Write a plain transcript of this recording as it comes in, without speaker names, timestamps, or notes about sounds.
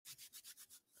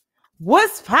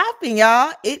What's popping,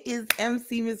 y'all? It is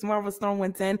MC Miss Marvel Storm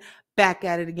 110 back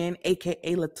at it again,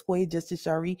 aka Latoya Justice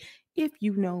Shari, if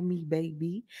you know me,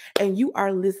 baby. And you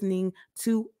are listening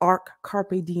to Arc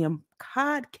Carpe Diem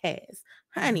podcast.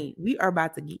 Honey, we are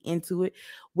about to get into it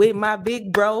with my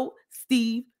big bro,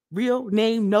 Steve, real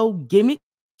name, no gimmicks.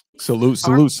 Salute.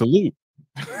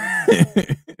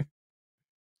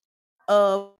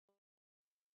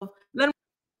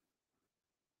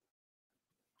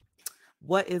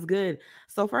 What is good?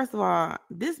 So first of all,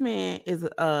 this man is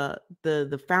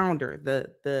the founder,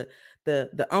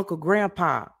 the uncle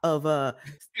grandpa of of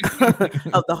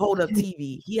the Hold Up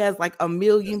TV. He has like 1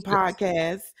 million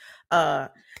podcasts.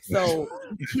 So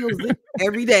he kills it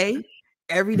every day.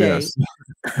 Yes,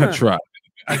 I try.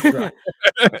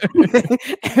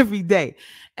 Every day.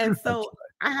 And so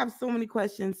I have so many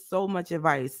questions, so much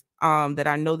advice that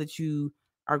I know that you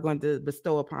are going to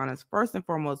bestow upon us. First and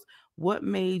foremost, what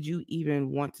made you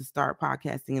even want to start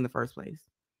podcasting in the first place?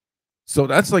 So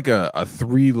that's like a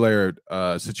 3-layered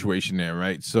situation there,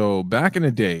 right? So back in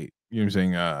the day, you know what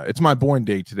I'm saying? It's my born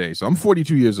day today. So I'm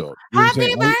 42 years old. You know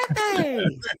Happy birthday!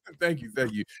 Thank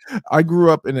you. I grew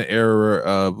up in an era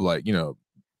of like,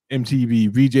 MTV,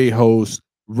 VJ host,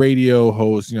 radio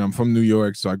host. I'm from New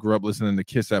York, so I grew up listening to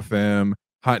Kiss FM,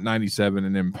 Hot 97,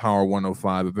 and then Power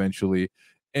 105 eventually.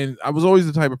 And I was always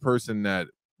the type of person that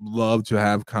loved to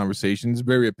have conversations,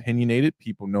 very opinionated.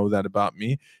 People know that about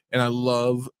me. And I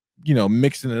love,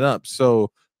 mixing it up.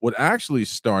 So what actually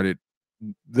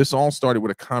this all started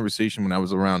with a conversation when I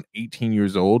was around 18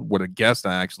 years old with a guest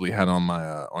I actually had on my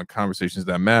on Conversations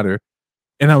That Matter.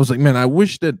 And I was like, man, I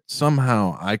wish that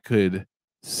somehow I could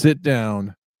sit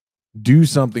down, do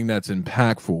something that's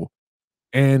impactful,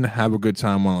 and have a good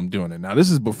time while I'm doing it. Now,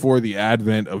 this is before the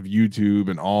advent of YouTube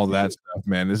and all that stuff,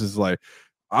 man. This is like,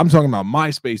 I'm talking about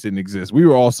MySpace didn't exist. We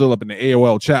were all still up in the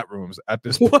AOL chat rooms at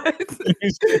this point.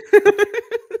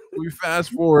 We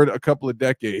fast forward a couple of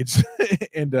decades,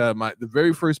 and the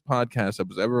very first podcast I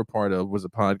was ever a part of was a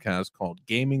podcast called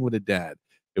Gaming with a Dad.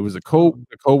 It was a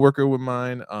co-worker with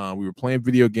mine. We were playing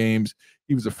video games.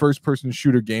 He was a first-person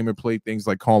shooter gamer, played things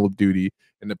like Call of Duty,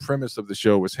 and the premise of the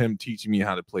show was him teaching me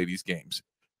how to play these games.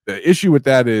 The issue with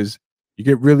that is you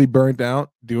get really burnt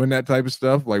out doing that type of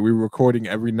stuff. Like, we were recording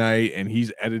every night, and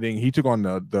he's editing. He took on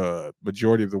the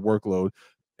majority of the workload.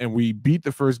 And we beat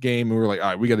the first game, and we were like, all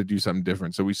right, we got to do something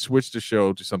different. So we switched the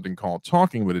show to something called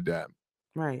Talking with a Dad.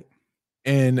 Right.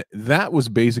 And that was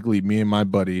basically me and my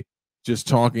buddy just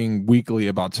talking weekly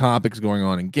about topics going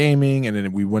on in gaming. And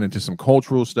then we went into some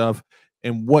cultural stuff.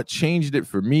 And what changed it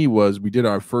for me was we did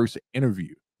our first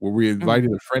interview where we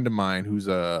invited a friend of mine who's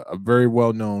a very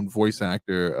well-known voice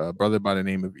actor, a brother by the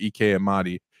name of E.K.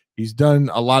 Amadi. He's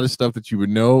done a lot of stuff that you would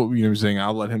know. You know what I'm saying?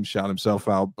 I'll let him shout himself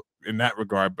out in that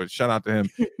regard, but shout out to him.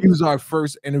 He was our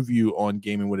first interview on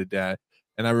Gaming with a Dad.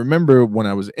 And I remember when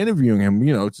I was interviewing him,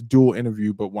 it's a dual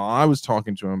interview, but while I was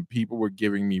talking to him, people were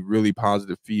giving me really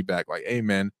positive feedback. Like, hey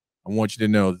man, I want you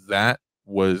to know that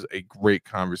was a great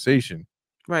conversation.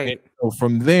 Right. And so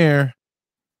from there,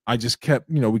 I just kept,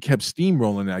 we kept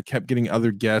steamrolling. I kept getting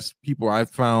other guests, people I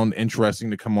found interesting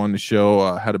to come on the show.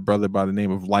 I had a brother by the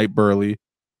name of Light Burley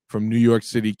from New York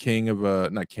City,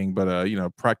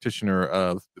 practitioner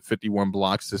of the 51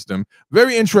 block system.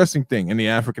 Very interesting thing in the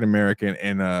African American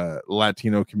and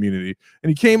Latino community. And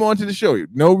he came onto the show.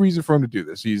 No reason for him to do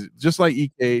this. He's just like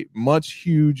EK,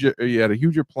 he had a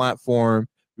huger platform.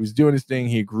 He was doing his thing.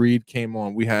 He agreed, came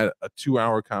on. We had a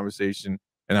 2-hour conversation,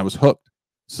 and I was hooked.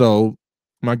 So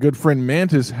my good friend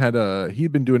Mantis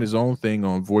he'd been doing his own thing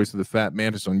on Voice of the Fat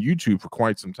Mantis on YouTube for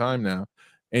quite some time now.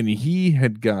 And he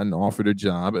had gotten offered a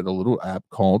job at a little app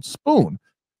called Spoon.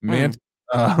 Mantis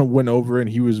went over, and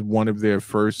he was one of their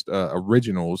first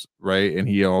originals, right? And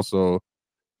he also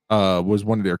was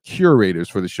one of their curators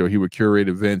for the show. He would curate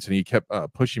events, and he kept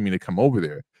pushing me to come over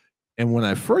there. And when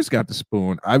I first got to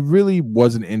Spoon, I really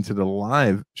wasn't into the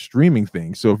live streaming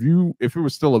thing. So if it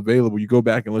was still available, you go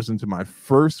back and listen to my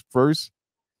first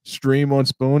stream on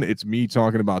Spoon. It's me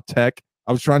talking about tech.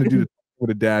 I was trying to do the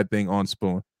with a dad thing on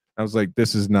Spoon. I was like,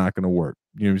 this is not going to work.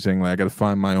 You know what I'm saying? Like, I got to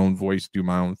find my own voice, do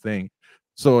my own thing.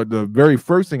 So the very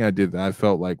first thing I did that I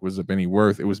felt like was of any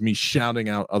worth, it was me shouting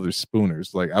out other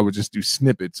Spooners. Like, I would just do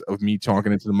snippets of me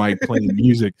talking into the mic, playing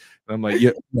music. And I'm like,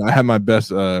 yeah, I had my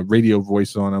best radio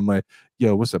voice on. I'm like,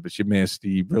 yo, what's up? It's your man,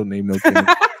 Steve. Real name, no kidding.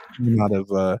 Out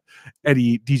of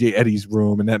DJ Eddie's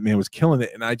room, and that man was killing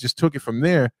it. And I just took it from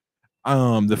there.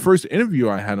 The first interview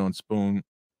I had on Spoon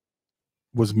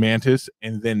was Mantis,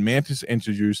 and then Mantis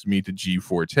introduced me to G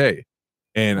Forte.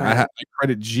 And I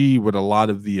credit G with a lot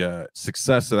of the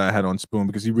success that I had on Spoon,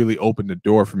 because he really opened the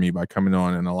door for me by coming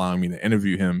on and allowing me to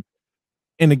interview him.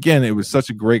 And again, it was such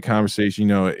a great conversation.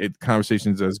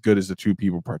 Conversation's as good as the two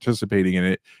people participating in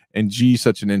it. And G's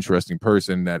such an interesting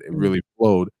person that it really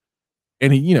flowed.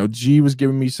 And G was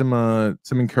giving me some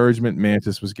encouragement.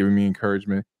 Mantis was giving me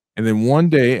encouragement. And then one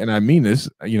day, and I mean this,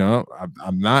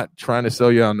 I'm not trying to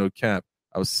sell y'all no cap.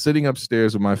 I was sitting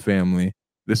upstairs with my family.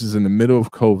 This is in the middle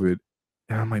of COVID.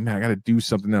 And I'm like, man, I got to do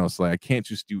something else. Like, I can't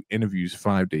just do interviews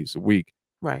 5 days a week.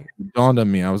 Right. It dawned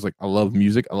on me. I was like, I love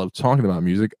music. I love talking about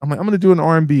music. I'm like, I'm going to do an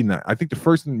R&B night. I think the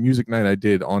first music night I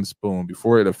did on Spoon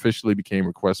before it officially became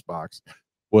Request Box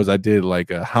was I did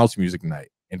like a house music night,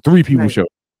 and 3 people showed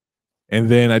up. And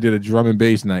then I did a drum and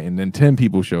bass night, and then 10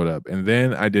 people showed up. And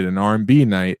then I did an R&B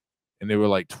night, and there were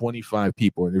like 25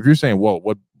 people. And if you're saying, whoa,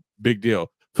 what big deal?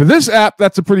 For this app,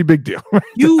 that's a pretty big deal.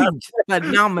 Huge,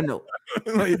 phenomenal.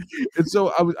 And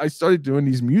so I started doing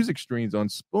these music streams on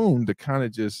Spoon to kind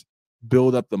of just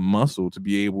build up the muscle to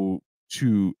be able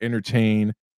to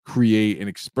entertain, create, and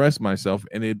express myself.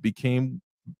 And it became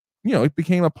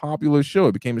a popular show.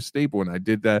 It became a staple. And I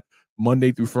did that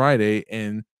Monday through Friday.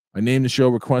 And I named the show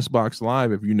Request Box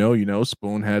Live. If you know,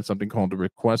 Spoon had something called the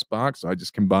Request Box. So I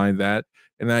just combined that.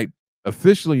 And I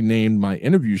officially named my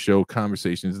interview show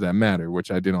Conversations That Matter, which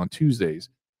I did on Tuesdays,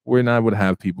 where I would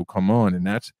have people come on. And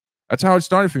that's how it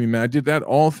started for me, man. I did that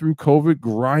all through COVID,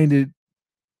 grinded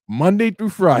Monday through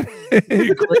Friday,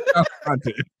 cranking out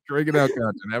content,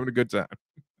 having a good time.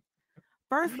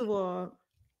 First of all,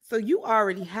 so you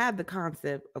already had the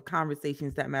concept of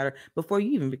Conversations That Matter before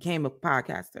you even became a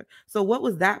podcaster. So what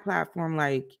was that platform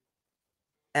like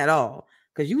at all?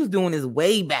 Because you was doing this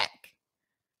way back.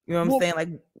 You know what I'm saying? Like,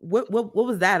 what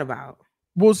was that about?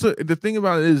 Well, so the thing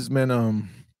about it is, man,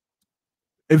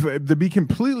 if to be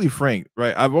completely frank,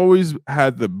 right, I've always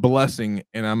had the blessing,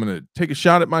 and I'm gonna take a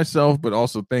shot at myself, but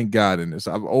also thank God in this.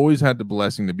 I've always had the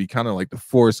blessing to be kind of like the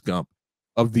Forrest Gump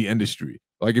of the industry.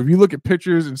 Like, if you look at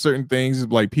pictures and certain things,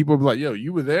 like people be like, "Yo,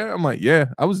 you were there?" I'm like, "Yeah,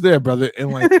 I was there, brother."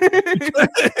 And like,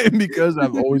 because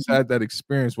I've always had that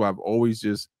experience where I've always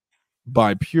just,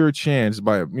 by pure chance,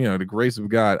 by the grace of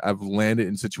God, I've landed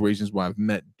in situations where I've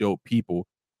met dope people.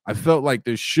 I felt like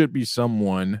there should be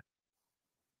someone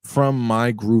from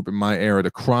my group and my era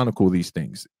to chronicle these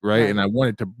things, right? And I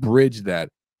wanted to bridge that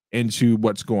into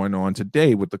what's going on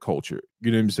today with the culture.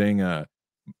 You know what I'm saying?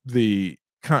 The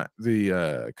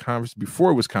conference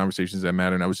before it was Conversations That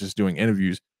Matter, and I was just doing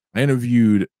interviews. I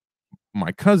interviewed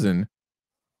my cousin,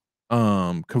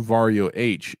 Cavario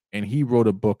H, and he wrote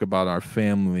a book about our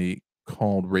family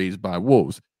called Raised by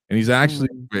Wolves. And he's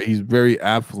very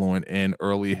affluent in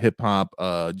early hip hop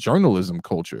journalism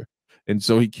culture. And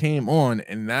so he came on,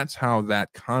 and that's how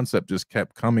that concept just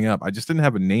kept coming up. I just didn't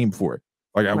have a name for it.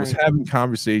 Like, I was having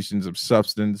conversations of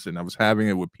substance, and I was having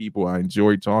it with people I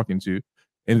enjoyed talking to.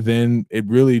 And then it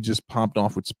really just popped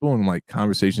off with Spoon, like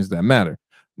Conversations That Matter.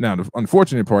 Now, the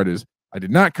unfortunate part is I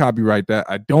did not copyright that.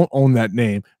 I don't own that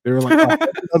name. There are like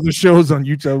other shows on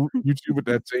YouTube with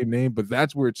that same name, but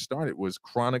that's where it started, was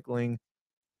chronicling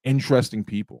interesting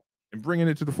people and bringing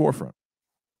it to the forefront.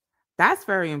 That's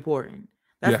very important.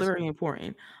 That's very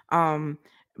important.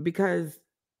 Because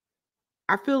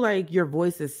I feel like your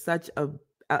voice is such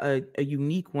a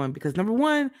unique one, because number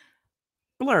one,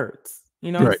 blurs.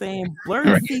 You know what I'm saying?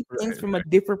 Blurs see things from a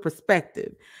different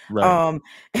perspective.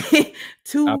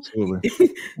 Two,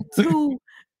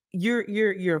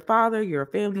 you're a father, you're a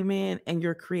family man, and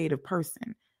you're a creative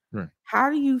person.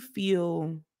 How do you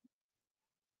feel?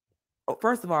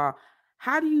 First of all,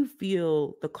 how do you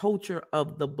feel the culture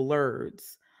of the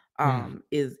blurs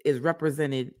is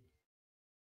represented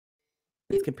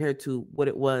compared to what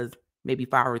it was maybe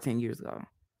 5 or 10 years ago?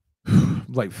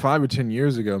 Like 5 or 10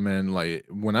 years ago, man, like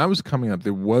when I was coming up,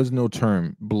 there was no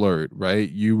term blurred, right?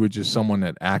 You were just someone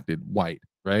that acted white,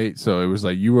 right? So it was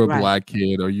like you were a black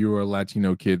kid or you were a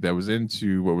Latino kid that was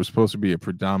into what was supposed to be a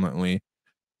predominantly,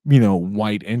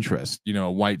 white interest, a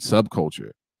white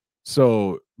subculture.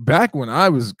 So back when I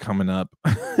was coming up,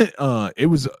 it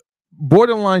was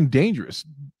borderline dangerous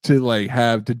to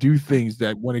to do things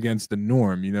that went against the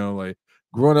norm, like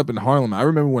growing up in Harlem. I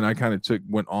remember when I kind of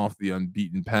went off the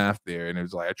unbeaten path there, and it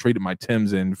was like I traded my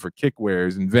Timbs in for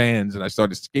kickwears and Vans, and I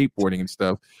started skateboarding and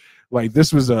stuff. Like,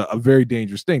 this was a very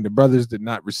dangerous thing. The brothers did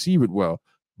not receive it well.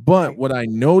 But what I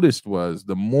noticed was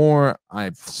the more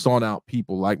I sought out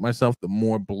people like myself, the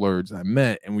more blurs I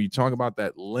met. And when you talk about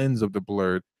that lens of the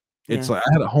blurred, it's like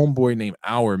I had a homeboy named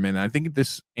Hour, man. I think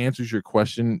this answers your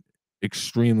question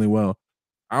extremely well.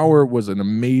 Hour was an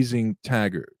amazing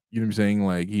tagger. You know what I'm saying?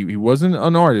 Like, he wasn't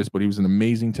an artist, but he was an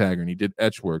amazing tagger, and he did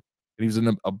etch work. And he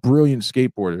was a brilliant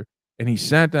skateboarder. And he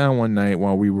sat down one night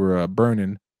while we were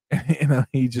burning, and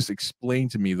he just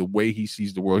explained to me the way he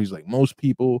sees the world. He's like, most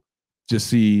people just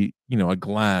see, a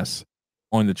glass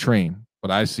on the train,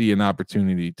 but I see an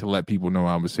opportunity to let people know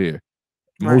I was here.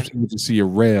 Most Right. people just see a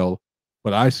rail,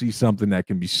 but I see something that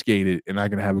can be skated and I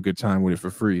can have a good time with it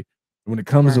for free. When it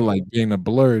comes to Right. like being a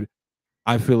blurred,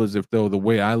 I feel as if though the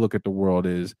way I look at the world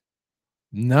is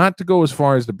not to go as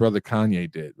far as the brother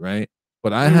Kanye did, right?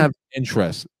 But I Mm, have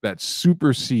interests that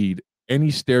supersede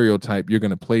any stereotype you're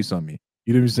gonna place on me.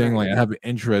 You know what I'm saying? right. Like I have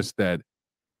interests that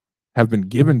have been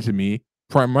given to me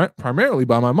primarily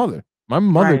by my mother. My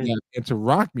mother Right. got into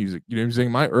rock music. You know what I'm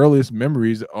saying? My earliest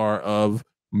memories are of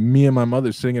me and my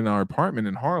mother sitting in our apartment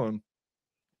in Harlem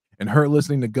and her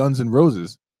listening to Guns N'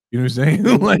 Roses. You know what I'm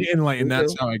saying? And Me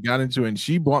that's too. how I got into it. And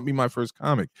she bought me my first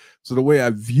comic. So the way I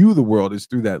view the world is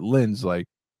through that lens. Like,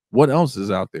 what else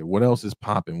is out there? What else is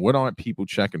popping? What aren't people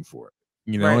checking for?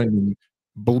 Right. And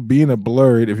being a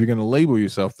blurred, if you're going to label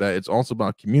yourself that, it's also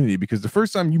about community. Because the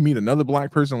first time you meet another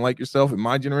black person like yourself in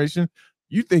my generation,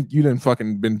 you think you done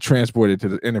fucking been transported to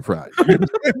the Enterprise. You know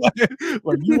what I'm saying?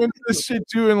 Like you into this shit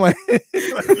too, and like,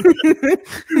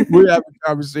 we're having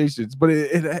conversations, but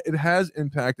it has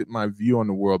impacted my view on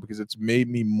the world because it's made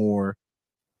me more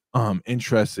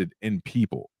interested in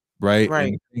people, right? And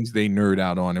Right. the things they nerd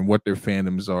out on and what their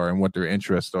fandoms are and what their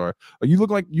interests are. You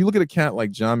look at a cat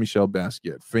like John Michel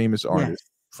Basquiat, famous Yes.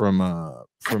 artist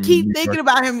I from keep New thinking York.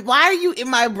 about him. Why are you in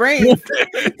my brain?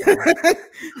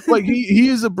 Like he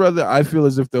is a brother. I feel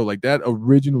as if though like that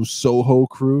original Soho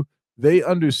crew, they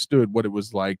understood what it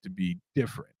was like to be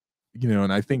different,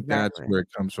 and I think that's Exactly. where it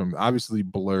comes from. Obviously,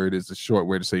 blurred is a short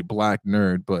way to say black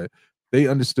nerd, but they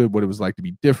understood what it was like to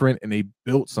be different, and they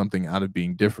built something out of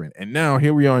being different. And now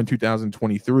here we are in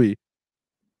 2023,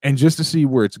 and just to see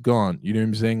where it's gone, you know what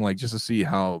I'm saying? Like just to see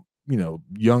how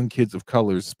young kids of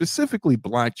colors, specifically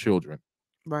black children,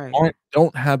 Right.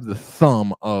 don't have the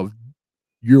thumb of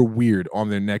you're weird on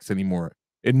their necks anymore.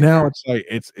 And now Exactly. it's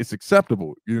like it's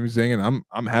acceptable. You know what I'm saying? And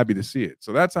I'm happy to see it.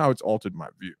 So that's how it's altered my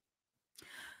view.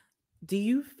 Do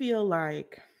you feel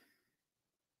like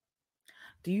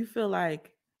do you feel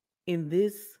like in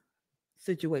this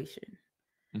situation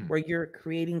Mhm. where you're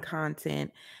creating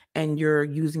content and you're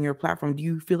using your platform, do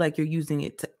you feel like you're using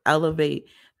it to elevate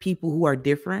people who are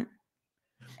different?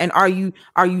 And are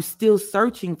you still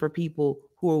searching for people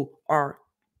who are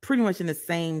pretty much in the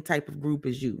same type of group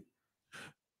as you?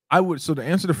 I would so to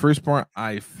answer the first part,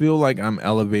 I feel like I'm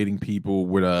elevating people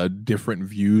with different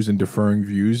views and differing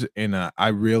views. And I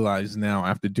realize now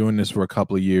after doing this for a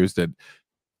couple of years that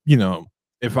you know,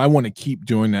 if I want to keep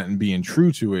doing that and being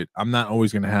true to it, I'm not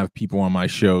always going to have people on my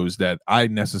shows that I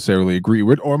necessarily agree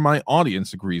with or my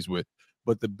audience agrees with.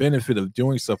 But the benefit of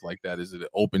doing stuff like that is that it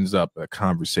opens up a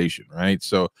conversation, right?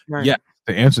 So, yeah, Right.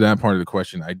 to answer that part of the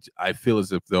question, I feel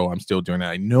as if though I'm still doing that.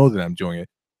 I know that I'm doing it.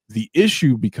 The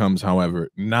issue becomes, however,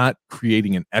 not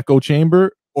creating an echo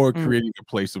chamber or Mm, creating a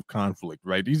place of conflict,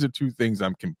 right? These are two things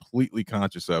I'm completely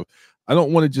conscious of. I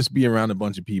don't want to just be around a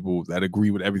bunch of people that agree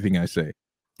with everything I say.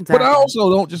 But I exactly. also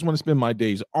don't just want to spend my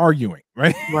days arguing,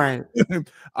 right? Right.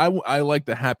 I like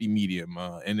the happy medium,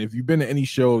 and if you've been to any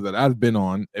show that I've been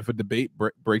on, if a debate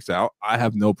breaks out, I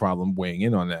have no problem weighing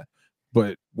in on that.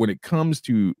 But when it comes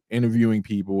to interviewing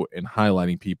people and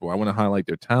highlighting people, I want to highlight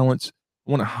their talents,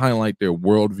 I want to highlight their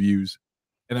worldviews,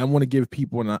 and I want to give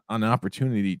people an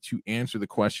opportunity to answer the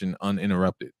question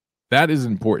uninterrupted. That is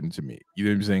important to me. You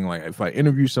know what I'm saying? Like if I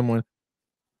interview someone,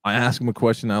 I ask them a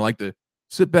question. I like to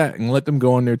sit back and let them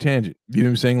go on their tangent. You know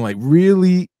what I'm saying? Like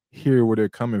really hear where they're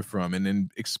coming from, and then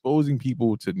exposing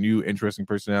people to new interesting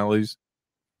personalities.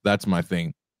 That's my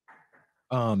thing.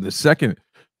 The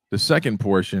second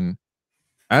portion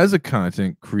as a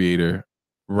content creator,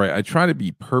 right? I try to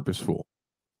be purposeful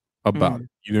about Mm, it.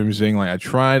 You know what I'm saying? Like I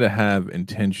try to have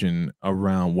intention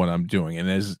around what I'm doing, and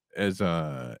as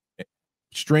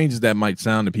strange as that might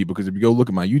sound to people, because if you go look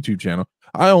at my YouTube channel,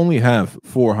 I only have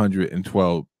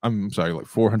 412. I'm sorry, like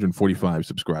 445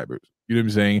 subscribers. You know what I'm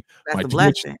saying? that's My a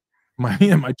Twitch, blessing.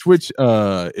 my Twitch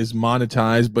is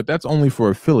monetized, but that's only for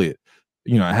affiliate.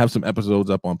 I have some episodes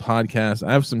up on podcasts.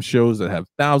 I have some shows that have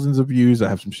thousands of views. I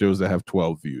have some shows that have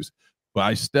 12 views. But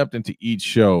I stepped into each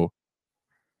show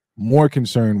more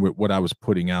concerned with what I was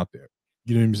putting out there.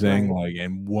 You know what I'm saying? Right. Like,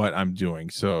 and what I'm doing.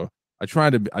 So I try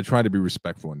to be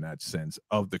respectful in that sense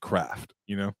of the craft.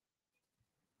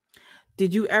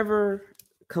 Did you ever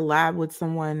collab with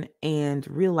someone and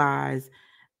realize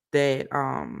that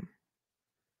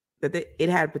it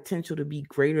had potential to be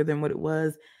greater than what it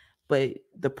was, but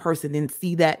the person didn't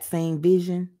see that same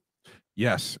vision?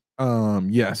 Yes.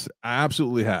 Yes, I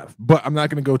absolutely have. But I'm not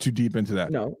gonna go too deep into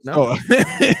that. No, no.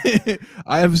 So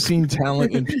I have seen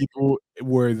talent in people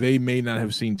where they may not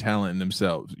have seen talent in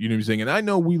themselves. You know what I'm saying? And I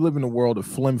know we live in a world of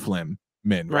flim flam.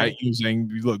 men, right? Right. You know saying,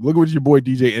 look what your boy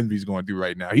DJ Envy's going through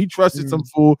right now. He trusted some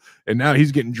fool, and now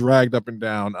he's getting dragged up and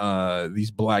down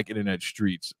these black internet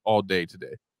streets all day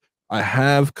today. I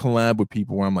have collab with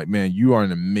people where I'm like, man, you are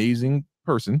an amazing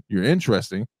person. You're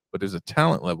interesting, but there's a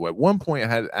talent level. At one point, I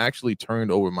had actually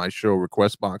turned over my show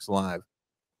Request Box Live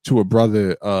to a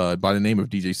brother by the name of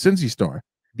DJ Cincy Star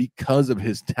because of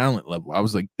his talent level. I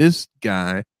was like, this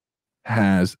guy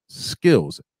has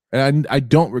skills. And I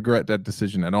don't regret that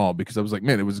decision at all, because I was like,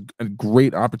 man, it was a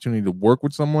great opportunity to work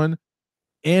with someone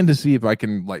and to see if I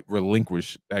can like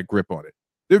relinquish that grip on it.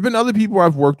 There have been other people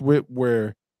I've worked with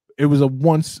where it was a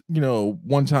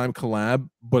one-time collab,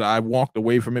 but I walked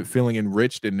away from it feeling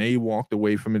enriched, and they walked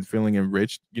away from it feeling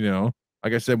enriched.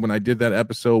 Like I said, when I did that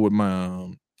episode with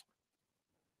my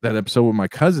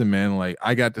cousin, man, like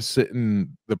I got to sit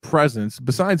in the presence,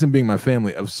 besides him being my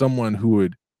family, of someone who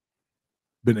had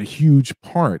been a huge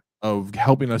part of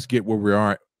helping us get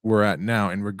where we're at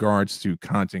now in regards to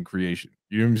content creation.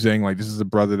 You know what I'm saying? Like, this is a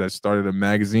brother that started a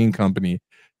magazine company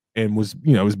and was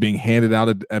being handed out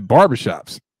at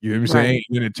barbershops. You know what I'm saying?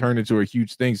 And then it turned into a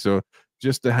huge thing. So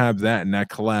just to have that and that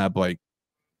collab, like,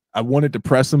 I wanted to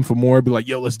press him for more, be like,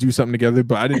 yo, let's do something together.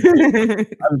 But I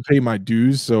didn't pay my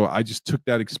dues. So I just took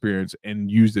that experience and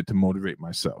used it to motivate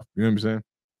myself. You know what I'm saying?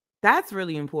 That's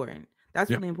really important. That's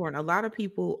really important. A lot of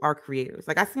people are creators.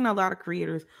 Like, I've seen a lot of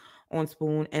creators on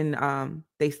Spoon, and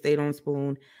they stayed on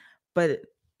Spoon. But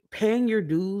paying your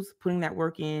dues, putting that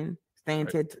work in, staying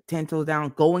 10 toes down,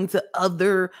 going to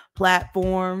other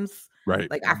platforms. Right.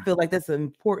 Like, I feel like that's an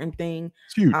important thing.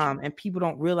 It's huge. And people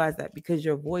don't realize that, because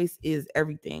your voice is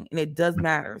everything, and it does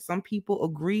matter. Some people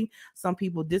agree, some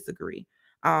people disagree.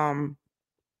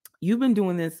 You've been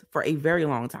doing this for a very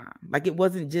long time. Like, it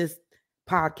wasn't just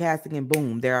podcasting and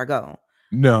boom, there I go.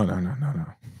 No.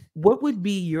 What would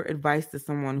be your advice to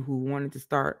someone who wanted to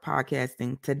start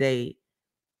podcasting today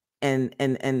and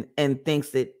thinks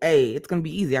that, hey, it's going to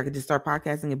be easy, I could just start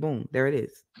podcasting and boom, there it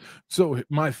is? So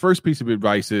my first piece of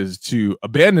advice is to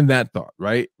abandon that thought,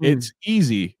 right? It's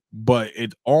easy, but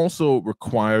it also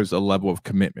requires a level of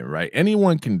commitment, right?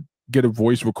 Anyone can get a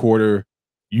voice recorder,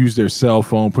 use their cell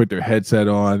phone, put their headset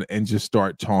on, and just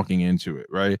start talking into it,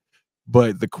 right?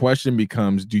 But the question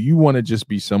becomes, do you want to just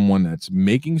be someone that's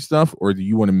making stuff, or do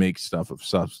you want to make stuff of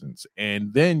substance?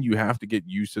 And then you have to get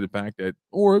used to the fact that,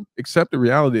 or accept the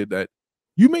reality that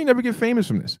you may never get famous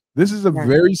from this. This is a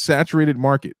very saturated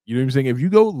market. You know what I'm saying? If you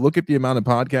go look at the amount of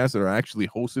podcasts that are actually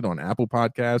hosted on Apple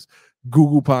Podcasts,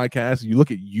 Google Podcasts, you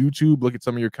look at YouTube, look at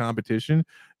some of your competition,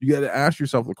 you got to ask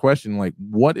yourself the question, like,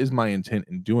 what is my intent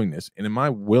in doing this? And am I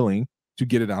willing to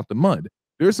get it out the mud?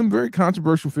 There's some very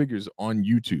controversial figures on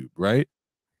YouTube, right?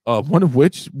 One of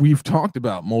which we've talked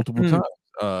about multiple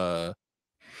times.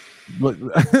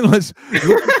 Let's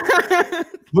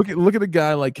look at a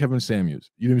guy like Kevin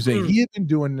Samuels. You know what I'm saying? He had been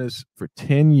doing this for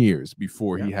 10 years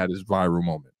before he had his viral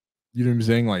moment. You know what I'm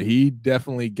saying? Like, he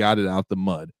definitely got it out the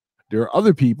mud. There are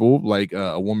other people, like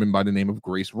a woman by the name of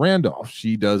Grace Randolph.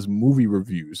 She does movie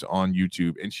reviews on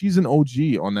YouTube, and she's an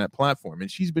OG on that platform, and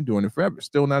she's been doing it forever.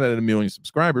 Still not at 1 million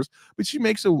subscribers, but she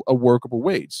makes a workable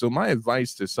wage. So my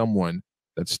advice to someone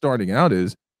that's starting out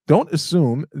is, don't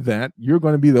assume that you're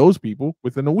going to be those people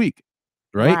within a week,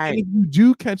 right? And if you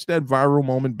do catch that viral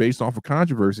moment based off of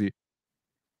controversy,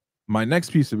 my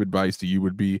next piece of advice to you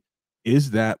would be,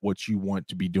 is that what you want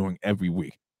to be doing every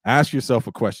week? Ask yourself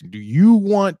a question. Do you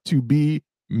want to be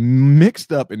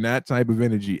mixed up in that type of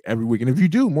energy every week? And if you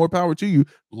do, more power to you.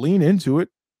 Lean into it,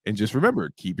 and just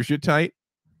remember, keep your shit tight.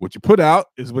 What you put out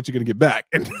is what you're going to get back.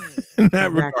 And in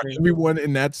that regard, everyone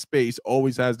in that space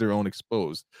always has their own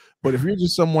exposed. But if you're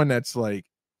just someone that's like,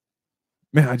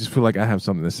 man, I just feel like I have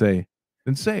something to say,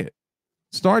 then say it.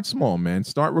 Start small, man.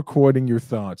 Start recording your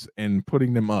thoughts and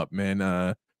putting them up,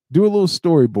 man. Do a little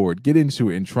storyboard, get into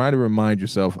it, and try to remind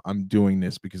yourself, I'm doing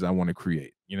this because I want to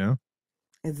create, you know?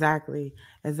 Exactly.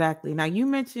 Now, you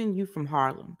mentioned you from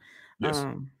Harlem. Yes.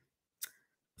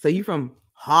 So you from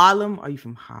Harlem, or you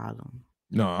from Harlem?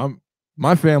 No,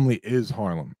 my family is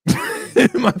Harlem.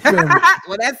 My family.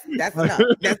 Well, that's enough.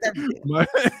 That's everything.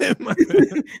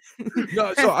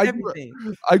 No, so I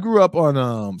grew up on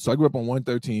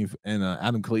 113th and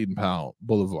Adam Clayton Powell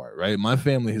Boulevard, right? My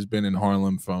family has been in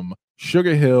Harlem from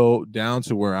Sugar Hill down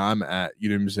to where I'm at, you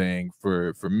know what I'm saying,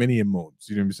 for many a moons,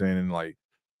 you know what I'm saying? And like,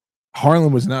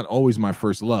 Harlem was not always my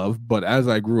first love, but as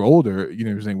I grew older, you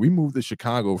know what I'm saying, we moved to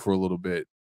Chicago for a little bit,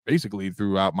 basically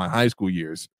throughout my high school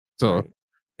years. So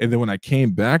and then when I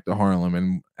came back to Harlem,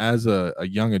 and as a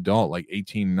young adult, like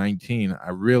 18, 19,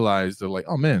 I realized they're like,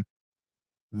 oh man,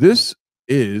 this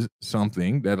is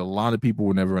something that a lot of people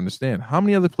will never understand. How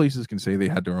many other places can say they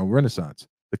had their own Renaissance?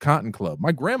 the Cotton Club.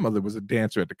 My grandmother was a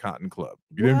dancer at the Cotton Club.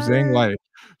 You know what I'm saying? What? Like,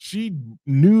 she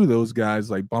knew those guys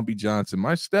like Bumpy Johnson.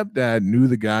 My stepdad knew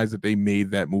the guys that they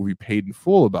made that movie Paid in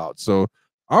Full about. So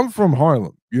I'm from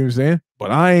Harlem. You know what I'm saying?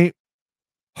 But I ain't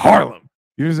Harlem.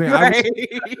 You know what I'm saying? I was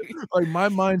Right. like, my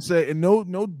mindset, and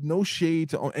no shade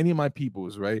to any of my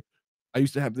peoples, right? I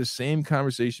used to have this same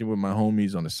conversation with my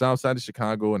homies on the south side of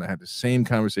Chicago, and I had the same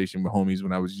conversation with homies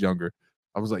when I was younger.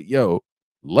 I was like, yo,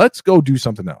 let's go do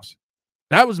something else.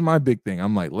 That was my big thing.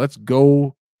 I'm like, let's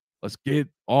go, let's get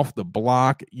off the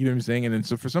block. You know what I'm saying? And then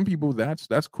so for some people, that's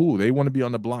cool. They want to be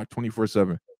on the block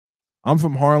 24/7. I'm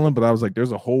from Harlem, but I was like,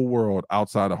 there's a whole world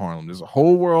outside of Harlem. There's a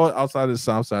whole world outside of the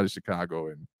south side of Chicago.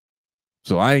 And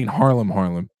so I ain't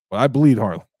Harlem, but I bleed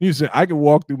Harlem. You said I can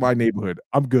walk through my neighborhood.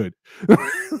 I'm good.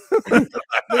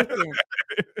 Listen,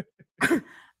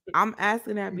 I'm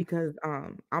asking that because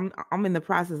I'm in the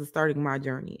process of starting my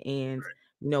journey, and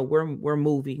we're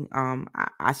moving.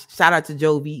 I shout out to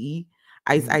Joe VE,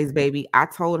 Ice Baby. I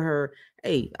told her,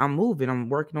 hey, I'm moving. I'm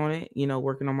working on it.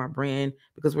 Working on my brand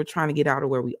because we're trying to get out of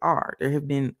where we are. There have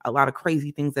been a lot of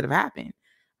crazy things that have happened.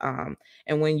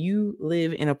 And when you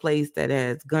live in a place that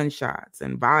has gunshots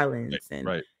and violence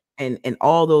Right. and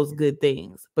all those good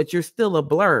things, but you're still a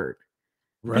blurred,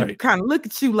 people Right. kind of look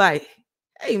at you like,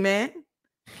 hey man,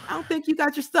 I don't think you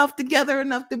got your stuff together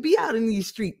enough to be out in these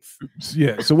streets.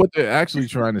 Yeah. So what they're actually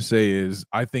trying to say is,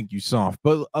 I think you soft.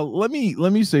 But let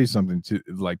me say something to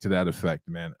that effect,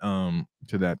 man.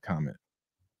 To that comment.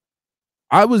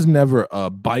 I was never a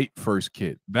bite first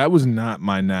kid. That was not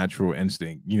my natural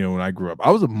instinct. When I grew up, I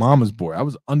was a mama's boy. I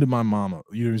was under my mama.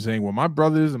 You know what I'm saying? When my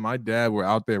brothers and my dad were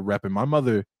out there repping, my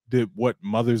mother did what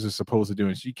mothers are supposed to do,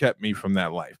 and she kept me from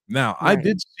that life. Now, I Right.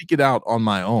 did seek it out on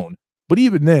my own, but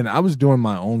even then, I was doing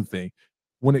my own thing.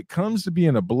 When it comes to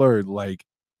being a blurred, like,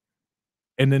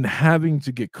 and then having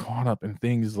to get caught up in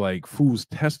things like fools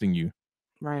testing you,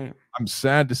 Right. I'm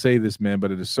sad to say this, man,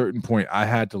 but at a certain point, I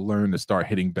had to learn to start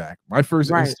hitting back. My first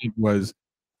Right. instinct was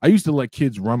I used to let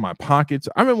kids run my pockets.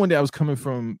 I remember one day I was coming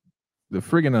from the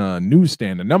friggin'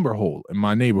 newsstand, a number hole in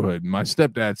my neighborhood. My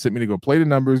stepdad sent me to go play the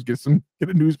numbers, get a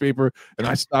newspaper, and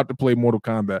I stopped to play Mortal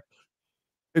Kombat.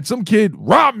 And some kid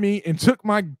robbed me and took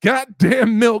my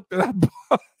goddamn milk that I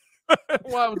bought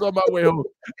while I was on my way home.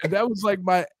 And that was like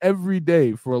my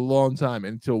everyday for a long time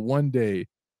until one day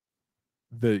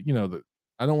the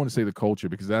I don't want to say the culture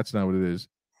because that's not what it is.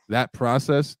 That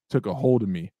process took a hold of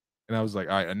me, and I was like,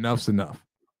 all right, enough's enough.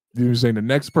 You know what I'm saying? The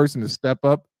next person to step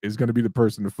up is going to be the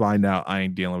person to find out I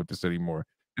ain't dealing with this anymore.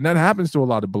 And that happens to a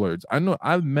lot of blurs. I know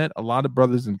I've met a lot of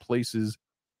brothers in places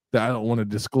that I don't want to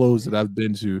disclose that I've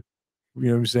been to. You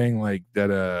know what I'm saying? Like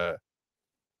that.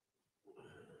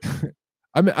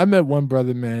 I met one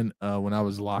brother, man, when I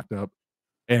was locked up,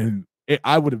 and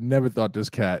I would have never thought this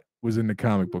cat was in the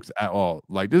comic books at all.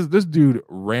 Like this dude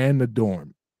ran the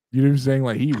dorm. You know what I'm saying?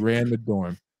 Like he ran the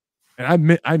dorm.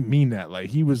 And I mean that.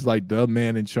 Like he was like the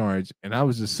man in charge. And I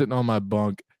was just sitting on my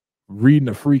bunk reading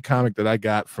a free comic that I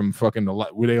got from fucking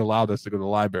where they allowed us to go to the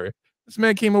library. This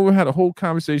man came over and had a whole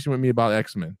conversation with me about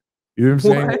X-Men. You know what I'm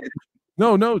saying?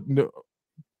 What? No.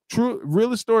 True,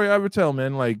 realest story I ever tell,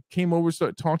 man. Like came over,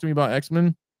 started talking to me about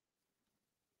X-Men.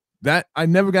 That I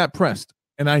never got pressed.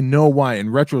 And I know why in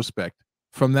retrospect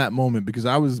from that moment, because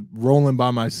I was rolling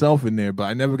by myself in there, but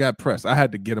I never got pressed. I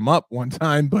had to get him up one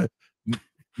time, but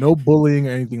no bullying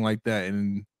or anything like that.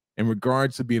 And in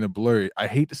regards to being a blur, I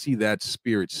hate to see that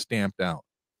spirit stamped out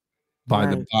by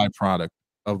the byproduct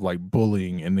of like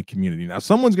bullying in the community. Now,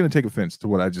 someone's going to take offense to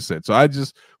what I just said. So I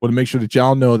just want to make sure that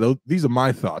y'all know, though, these are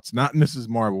my thoughts, not Mrs.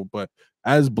 Marvel, but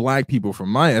as Black people, from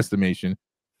my estimation,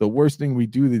 the worst thing we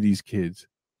do to these kids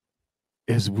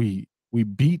is we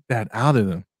beat that out of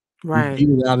them. We Right. beat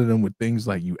it out of them with things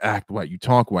like you act white, you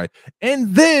talk white,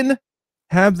 and then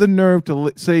have the nerve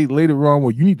to say later on, well,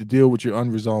 you need to deal with your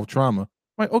unresolved trauma.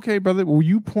 Like, okay, brother, well,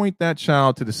 you point that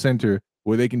child to the center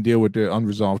where they can deal with their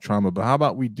unresolved trauma, but how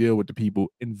about we deal with the people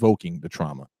invoking the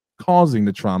trauma, causing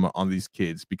the trauma on these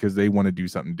kids because they want to do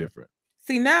something different?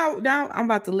 See, now I'm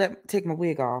about to take my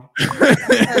wig off.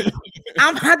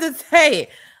 I'm about to say it.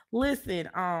 Listen,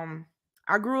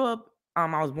 I grew up, I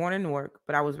was born in Newark,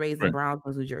 but I was raised in Right.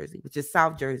 Brownsville, New Jersey, which is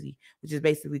South Jersey, which is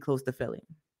basically close to Philly.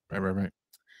 Right.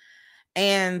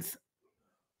 And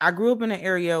I grew up in an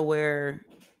area where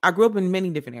I grew up in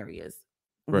many different areas.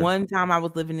 Right. One time I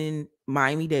was living in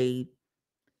Miami-Dade,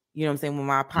 you know what I'm saying, when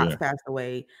my pops passed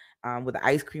away, with the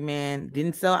ice cream man.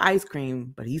 Didn't sell ice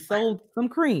cream, but he sold some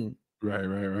cream. Right.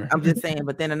 I'm just saying.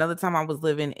 But then another time I was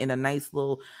living in a nice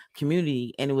little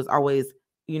community, and it was always,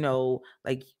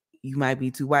 like you might be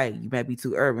too white, you might be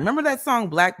too urban. Remember that song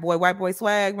Black Boy, White Boy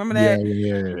Swag? Remember Yeah, that?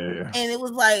 yeah. And it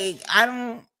was like, I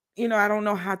don't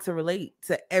know how to relate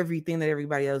to everything that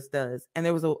everybody else does. And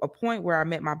there was a point where I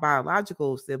met my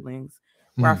biological siblings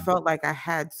where I felt like I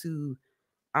had to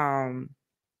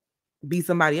be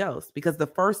somebody else, because the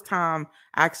first time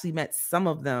I actually met some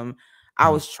of them, I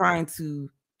wasn't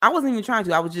even trying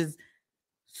to, I was just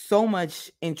so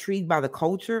much intrigued by the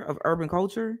culture of urban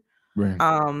culture, Right.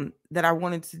 that I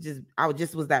wanted to I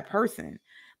just was that person.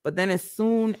 But then as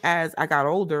soon as I got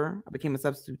older, I became a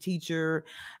substitute teacher.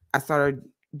 I started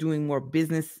doing more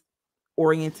business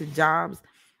oriented jobs.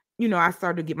 I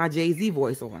started to get my Jay-Z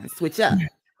voice on, switch up.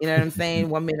 You know what I'm saying?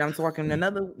 1 minute I'm talking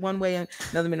another one way, and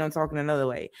another minute I'm talking another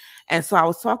way. And so I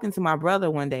was talking to my brother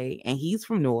one day, and he's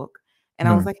from Newark. And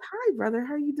I was like, "Hi, brother,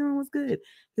 how you doing? What's good?"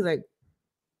 He's like,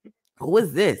 "Who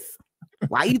is this?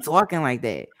 Why you talking like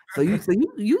that? So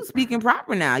you speaking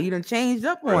proper now. You done changed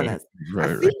up on us.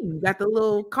 I see you got the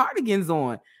little cardigans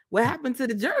on. What happened to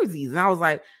the jerseys?" And I was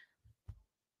like,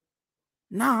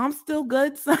 "Nah, I'm still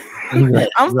good, son.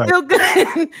 I'm still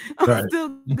good. I'm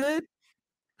still good."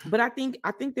 But I think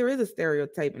there is a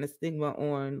stereotype and a stigma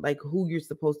on like who you're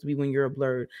supposed to be when you're a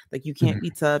blurred. Like you can't be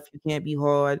tough, you can't be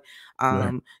hard,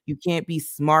 you can't be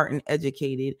smart and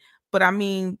educated. But I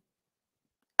mean,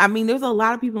 there's a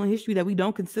lot of people in history that we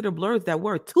don't consider blurs that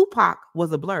were. Tupac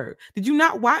was a blur. Did you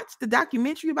not watch the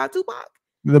documentary about Tupac?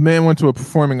 The man went to a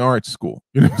performing arts school.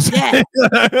 You know what I'm saying?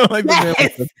 Yes. Like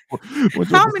Yes.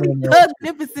 How many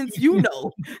magnificents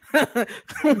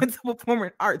went to performing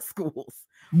arts schools?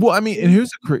 Well, I mean, and here's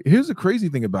the crazy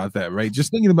thing about that, right?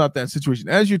 Just thinking about that situation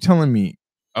as you're telling me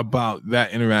about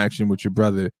that interaction with your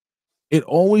brother, it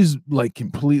always like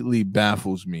completely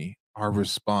baffles me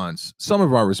some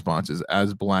of our responses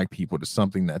as Black people to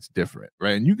something that's different,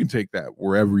 right? And you can take that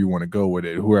wherever you want to go with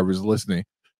it, whoever's listening.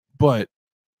 But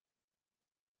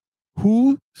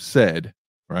who said,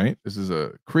 right? This is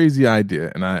a crazy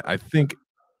idea, and I think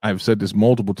I've said this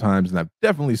multiple times, and I've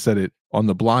definitely said it on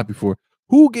the block before.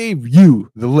 Who gave you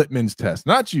the litmus test?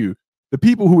 Not you, the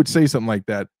people who would say something like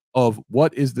that of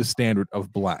what is the standard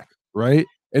of Black, right?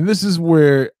 And this is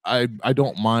where I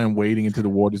don't mind wading into the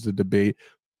waters of debate.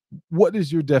 What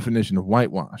is your definition of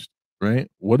whitewashed,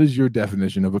 right? What is your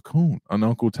definition of a coon, an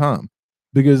Uncle Tom?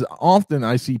 Because often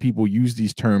I see people use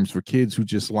these terms for kids who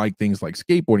just like things like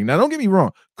skateboarding. Now, don't get me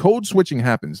wrong, code switching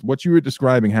happens. What you were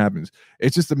describing happens.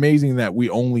 It's just amazing that we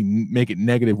only make it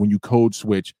negative when you code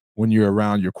switch when you're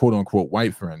around your quote unquote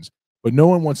white friends. But no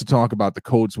one wants to talk about the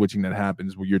code switching that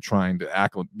happens where you're trying to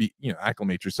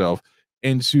acclimate yourself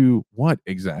into what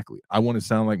exactly? I want to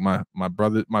sound like my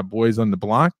brother, my boys on the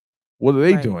block. What are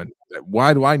they doing?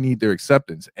 Why do I need their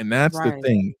acceptance? And that's the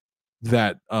thing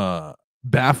that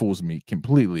baffles me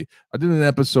completely. I did an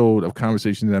episode of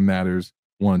Conversation That Matters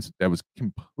once that was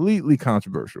completely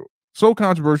controversial. So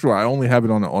controversial, I only have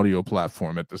it on the audio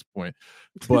platform at this point.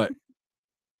 But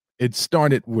it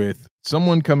started with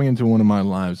someone coming into one of my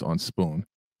lives on Spoon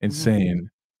and saying,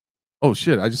 "Oh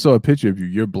shit, I just saw a picture of you.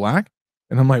 You're Black?"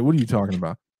 And I'm like, "What are you talking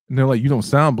about?" And they're like, "You don't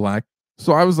sound Black."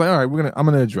 So I was like, "All right, I'm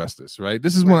gonna address this." Right.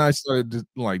 This is when I started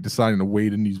deciding to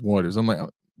wade in these waters. I'm like,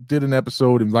 did an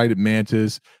episode, invited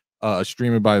Mantis, a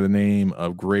streamer by the name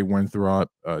of Gray Winthrop.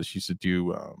 She used to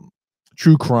do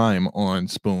true crime on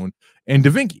Spoon, and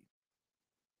DaVinci.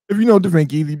 If you know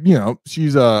DaVinci,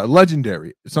 she's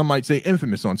legendary. Some might say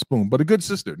infamous on Spoon, but a good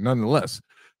sister nonetheless.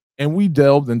 And we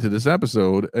delved into this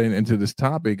episode and into this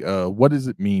topic. What does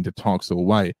it mean to talk so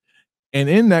white? And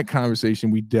in that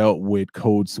conversation, we dealt with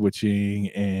code switching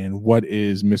and what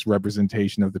is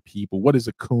misrepresentation of the people. What is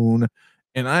a coon?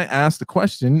 And I asked a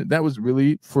question that was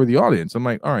really for the audience. I'm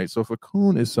like, all right, so if a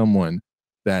coon is someone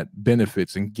that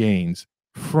benefits and gains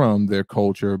from their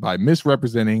culture by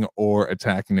misrepresenting or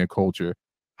attacking their culture,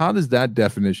 how does that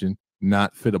definition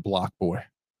not fit a block boy?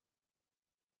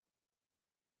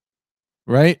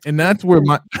 Right. And that's where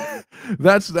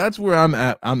that's where I'm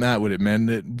at with it, man.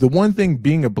 The one thing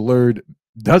being a blurred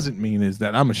doesn't mean is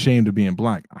that I'm ashamed of being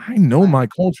Black. I know my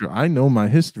culture, I know my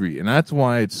history, and that's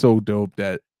why it's so dope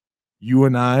that you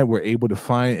and I were able to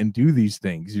find and do these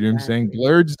things. You know what I'm saying?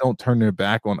 Blurs don't turn their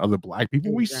back on other Black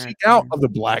people. We seek out other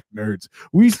Black nerds.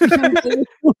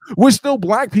 We're still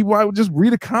Black people. I would just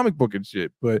read a comic book and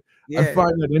shit. But I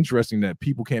find that interesting that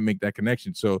people can't make that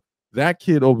connection. So that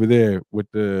kid over there with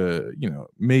the,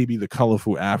 maybe the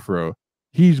colorful afro,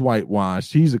 he's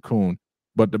whitewashed. He's a coon.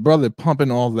 But the brother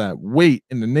pumping all that weight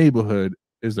in the neighborhood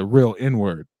is a real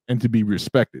N-word and to be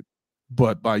respected.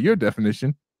 But by your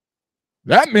definition,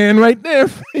 that man right there,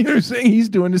 you're saying he's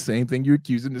doing the same thing you're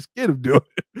accusing this kid of doing.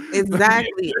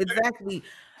 Exactly.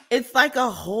 It's like a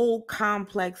whole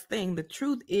complex thing. The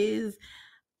truth is,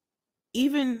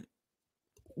 even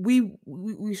we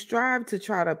strive to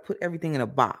try to put everything in a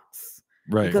box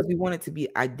Right. because we want it to be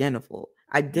identifiable.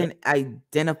 Yep.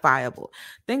 Identifiable.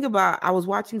 Think about, I was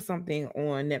watching something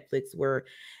on Netflix where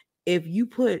if you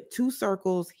put two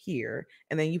circles here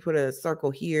and then you put a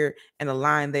circle here and a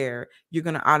line there, you're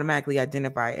going to automatically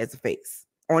identify it as a face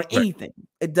on Right. anything.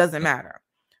 It doesn't matter.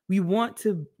 We want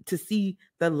to see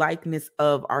the likeness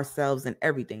of ourselves and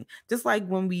everything. Just like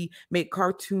when we make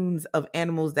cartoons of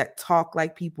animals that talk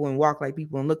like people and walk like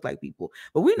people and look like people.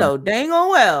 But we know dang on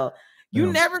well, you're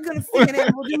Yeah. never going to see an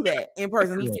animal do that in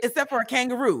person, Right. except for a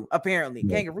kangaroo, apparently.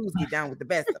 Yeah. Kangaroos get down with the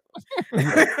best of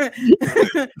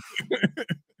them.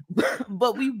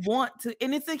 But we want to,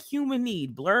 and it's a human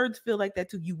need. Blurs feel like that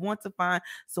too. You want to find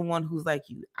someone who's like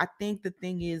you. I think the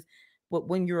thing is, but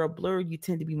when you're a blur, you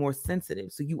tend to be more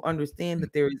sensitive. So you understand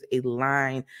that there is a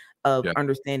line of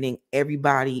understanding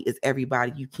everybody is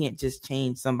everybody. You can't just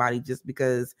change somebody just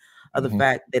because of the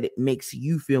fact that it makes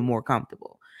you feel more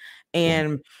comfortable.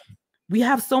 And we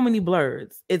have so many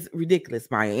blurs. It's ridiculous.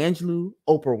 Maya Angelou,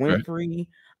 Oprah Winfrey,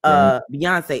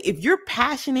 Beyonce. If you're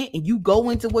passionate and you go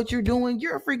into what you're doing,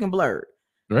 you're a freaking blur.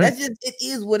 That's just, it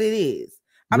is what it is.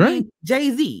 I mean,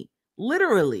 Jay-Z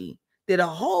literally did a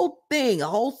whole thing, a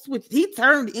whole switch. He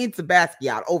turned into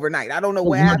Basquiat overnight. I don't know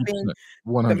what happened.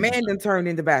 100%. The man done turned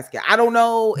into Basquiat. I don't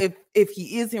know if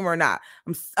he is him or not.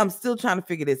 I'm still trying to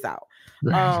figure this out.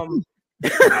 No,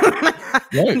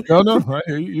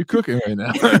 you're cooking right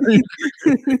now.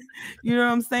 You know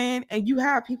what I'm saying? And you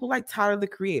have people like Tyler the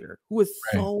Creator, who is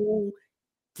so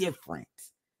different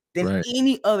than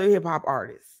any other hip hop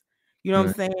artist. You know what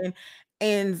I'm saying?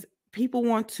 And people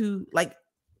want to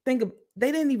think of, they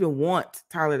didn't even want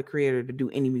Tyler the Creator to do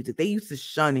any music. They used to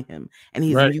shun him and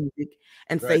his music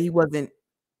and say he wasn't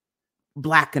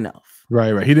black enough.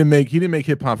 Right. He didn't make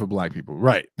hip hop for black people.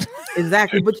 Right.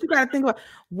 Exactly. But you got to think about,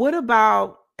 what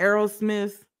about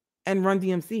Aerosmith and Run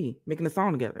DMC making a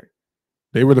song together?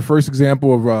 They were the first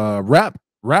example of rap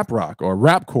rock or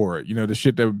rapcore. You know, the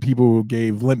shit that people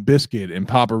gave Limp Bizkit and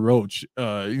Papa Roach.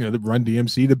 The Run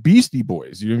DMC, the Beastie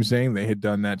Boys. You know what I'm saying? They had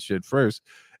done that shit first.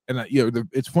 And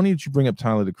it's funny that you bring up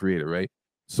Tyler the Creator, right?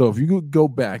 So if you could go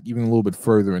back even a little bit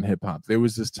further in hip hop, there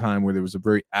was this time where there was a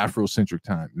very Afrocentric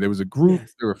time. There was a group.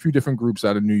 There were a few different groups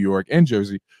out of New York and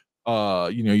Jersey.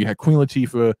 You had Queen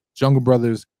Latifah, Jungle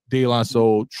Brothers, De La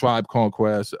Soul, Tribe Called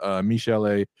Quest, Michelle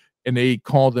A, and they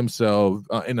called themselves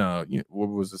what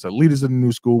was this? Leaders of the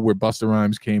New School, where Busta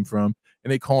Rhymes came from,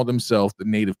 and they called themselves the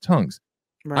Native Tongues.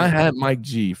 I had Mike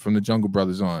G from the Jungle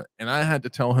Brothers on, and I had to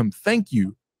tell him thank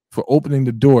you for opening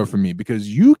the door for me, because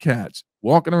you cats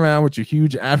walking around with your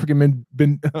huge African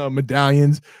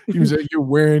medallions, you're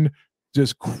wearing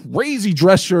just crazy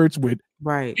dress shirts with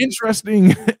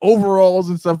interesting overalls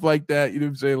and stuff like that. You know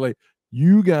what I'm saying? Like,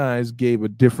 you guys gave a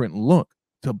different look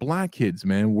to black kids,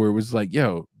 man, where it was like,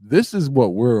 yo, this is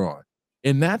what we're on.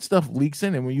 And that stuff leaks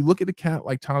in. And when you look at a cat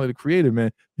like Tyler the Creator,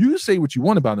 man, you can say what you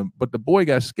want about him, but the boy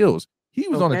got skills. He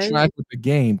was on a track with the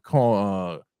game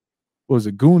called what was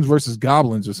it, Goons versus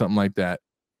Goblins or something like that.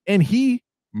 And he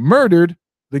murdered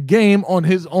the game on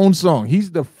his own song.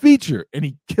 He's the feature and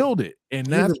he killed it. And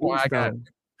that's why I got him.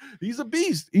 He's a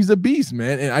beast. He's a beast,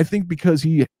 man. And I think because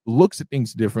he looks at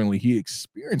things differently, he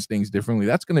experienced things differently.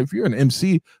 That's gonna, if you're an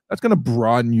MC, that's gonna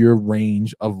broaden your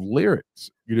range of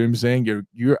lyrics. You know what I'm saying?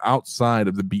 You're outside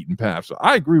of the beaten path. So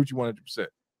I agree with you 100%.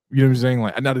 You know what I'm saying?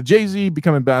 Like, now the Jay-Z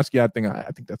becoming Basquiat thing, I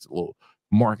think that's a little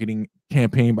marketing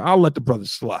campaign, but I'll let the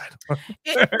brothers slide. I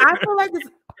feel like it's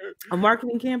a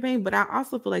marketing campaign, but I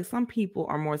also feel like some people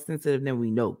are more sensitive than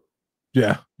we know.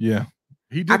 Yeah.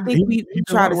 I think we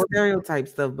try to stereotype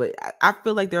stuff, but I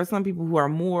feel like there are some people who are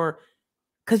more,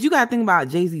 because you got to think about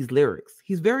Jay-Z's lyrics.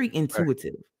 He's very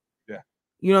intuitive. Yeah.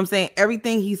 You know what I'm saying?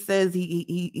 Everything he says,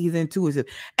 he's intuitive.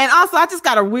 And also, I just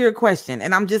got a weird question,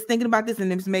 and I'm just thinking about this, and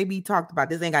this may be talked about.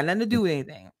 This ain't got nothing to do with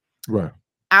anything. Right.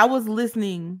 I was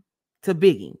listening to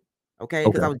Biggie,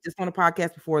 because I was just on a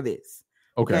podcast before this.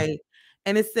 Okay.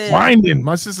 And it said, grinding.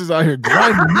 My sister's out here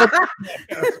grinding.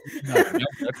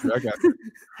 I got you.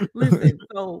 Listen,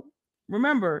 so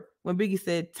remember when Biggie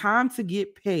said, "Time to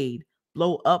get paid,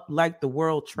 blow up like the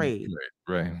world trade."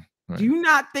 Right. Do you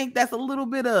not think that's a little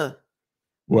bit of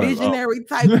visionary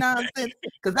type nonsense?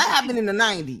 Because that happened in the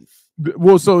 90s.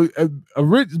 Well, so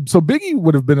Biggie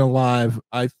would have been alive.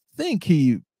 I think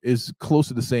he is close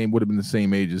to would have been the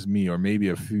same age as me, or maybe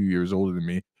a few years older than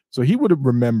me. So he would have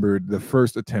remembered the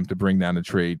first attempt to bring down the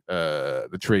trade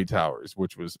towers,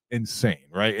 which was insane,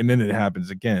 right? And then it happens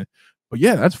again. But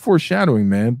yeah, that's foreshadowing,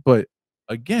 man. But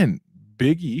again,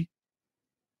 Biggie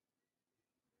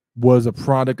was a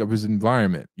product of his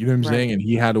environment. You know what I'm Right. saying? And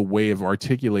he had a way of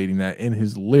articulating that in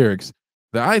his lyrics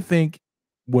that I think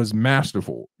was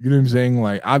masterful. You know what I'm saying?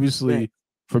 Like, Right. obviously,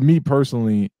 for me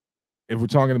personally, if we're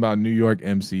talking about New York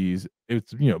MCs,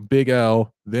 it's Big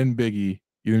L, then Biggie,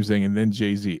 you know what I'm saying, and then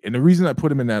Jay-Z. And the reason I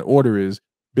put him in that order is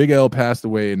Big L passed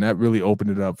away, and that really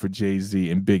opened it up for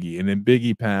Jay-Z and Biggie. And then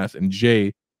Biggie passed, and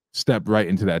Jay stepped right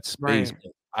into that space.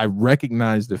 Right. I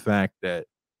recognize the fact that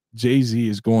Jay-Z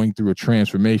is going through a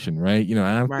transformation, right?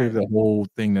 After Right. the whole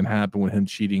thing that happened with him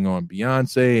cheating on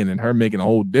Beyonce and then her making a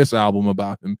whole diss album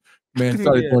about him, man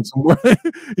started Yeah. doing some work.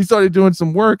 He started doing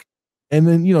some work, and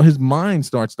then his mind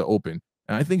starts to open.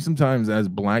 And I think sometimes as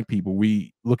Black people,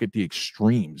 we look at the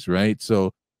extremes, right?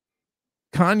 So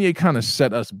Kanye kind of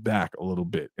set us back a little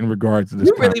bit in regards to this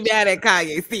You really conversation. mad at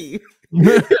Kanye, Steve? You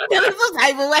feeling some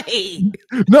type of way?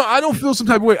 No, I don't feel some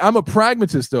type of way. I'm a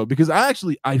pragmatist though, because I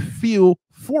feel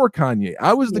for Kanye.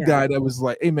 I was the Yeah. guy that was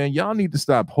like, hey man, y'all need to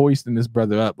stop hoisting this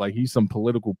brother up like he's some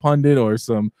political pundit or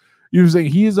some, you know what I'm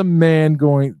saying? He is a man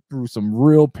going through some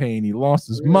real pain. He lost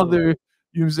his Real. mother.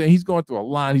 You know what I'm saying? He's going through a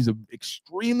lot. He's an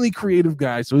extremely creative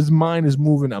guy. So his mind is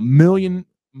moving a million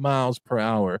miles per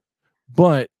hour.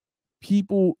 But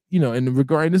people, in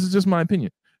regard, this is just my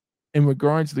opinion, in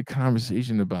regards to the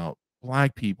conversation about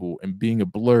Black people and being a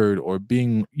blurred or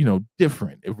being,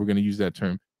 different, if we're going to use that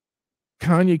term,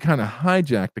 Kanye kind of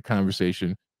hijacked the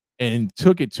conversation and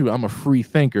took it to I'm a free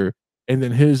thinker. And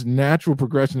then his natural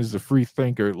progression as a free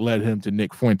thinker led him to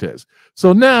Nick Fuentes.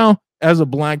 So now, as a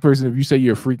Black person, if you say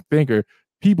you're a free thinker,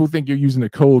 people think you're using the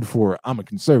code for I'm a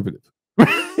conservative.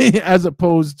 As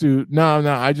opposed to, no,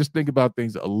 I just think about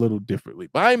things a little differently.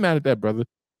 But I ain't mad at that, brother.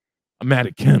 I'm mad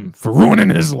at Kim for ruining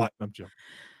his life. I'm joking.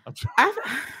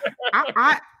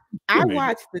 I I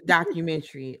watched the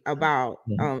documentary about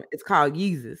it's called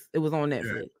Yeezus. It was on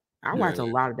Netflix. I watch a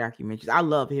lot of documentaries. I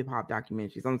love hip hop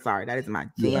documentaries. I'm sorry, that is my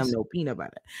jam. Yes. No peanut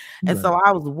butter. And so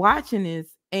I was watching this,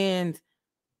 and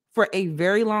for a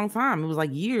very long time, it was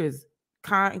like years,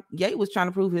 Kanye was trying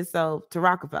to prove himself to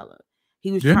Rockefeller.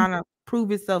 He was trying to prove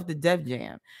himself to Def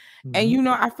Jam. And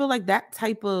I feel like that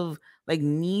type of like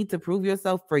need to prove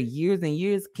yourself for years and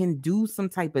years can do some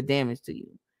type of damage to you.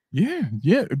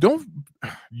 Yeah. Don't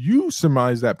you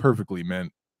surmise that perfectly, man.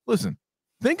 Listen,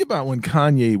 think about when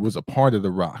Kanye was a part of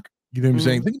The Rock. You know what I'm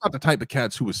saying? Think about the type of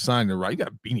cats who was signed to Rock. You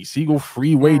got Beanie Siegel,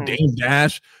 Freeway, Dame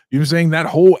Dash. You know what I'm saying? That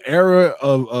whole era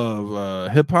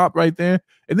of hip hop right there.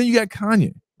 And then you got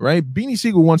Kanye, right? Beanie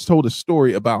Siegel once told a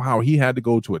story about how he had to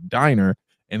go to a diner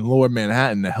in Lower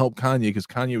Manhattan to help Kanye because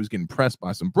Kanye was getting pressed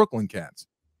by some Brooklyn cats.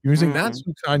 You know what I'm saying? That's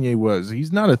who Kanye was.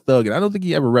 He's not a thug, and I don't think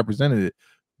he ever represented it.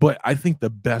 But I think the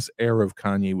best era of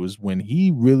Kanye was when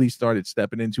he really started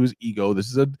stepping into his ego.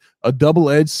 This is a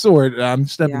double-edged sword that I'm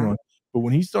stepping on. But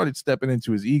when he started stepping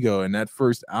into his ego in that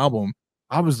first album,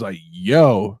 I was like,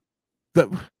 yo,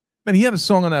 man, he had a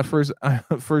song on that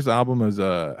first album as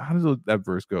how does that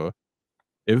verse go?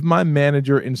 If my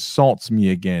manager insults me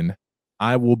again,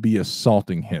 I will be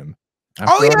assaulting him.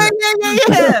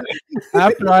 Yeah.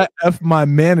 After I F my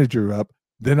manager up,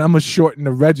 then I'm gonna shorten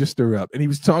the register up. And he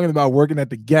was talking about working at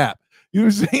the Gap. You know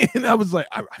what I'm saying? And I was like,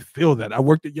 I feel that. I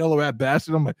worked at Yellow Rat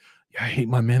Bastard. I'm like, yeah, I hate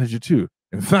my manager too.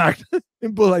 In fact,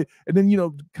 and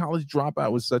then College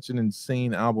Dropout was such an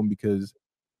insane album because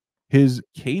his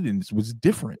cadence was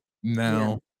different.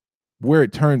 Now, where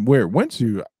it went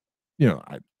to,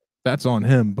 that's on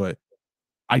him. But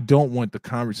I don't want the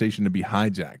conversation to be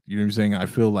hijacked. You know what I'm saying? I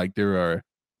feel like there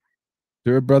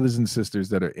are brothers and sisters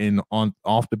that are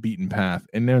off the beaten path,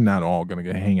 and they're not all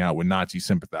gonna hang out with Nazi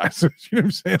sympathizers. You know what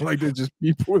I'm saying? Like there's just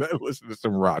people that listen to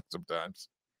some rock sometimes.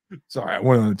 Sorry, I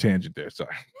went on a tangent there.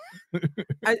 Sorry.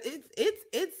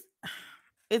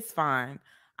 It's fine.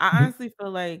 I honestly feel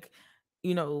like,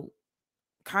 Kanye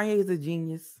is a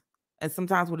genius, and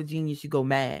sometimes with a genius you go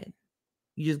mad.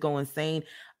 You just go insane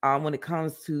when it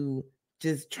comes to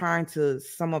just trying to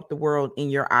sum up the world in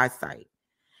your eyesight.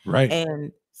 Right.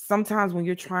 And sometimes when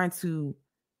you're trying to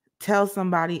tell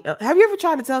somebody, have you ever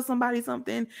tried to tell somebody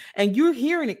something and you're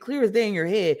hearing it clear as day in your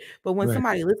head, but when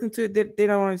somebody listens to it, they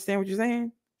don't understand what you're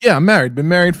saying? Yeah, I'm married. Been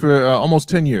married for almost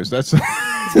 10 years. That's I'm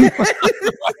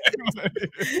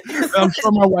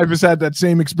sure my wife has had that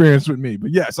same experience with me. But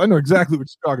yes, I know exactly what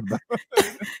you're talking about.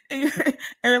 and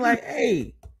you're like,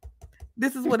 hey,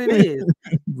 this is what it is.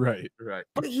 Right.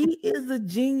 But he is a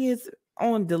genius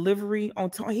on delivery, on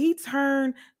tone. He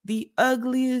turned the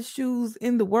ugliest shoes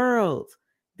in the world.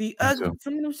 Some of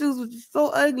them shoes were just so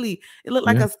ugly. It looked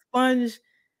like a sponge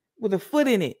with a foot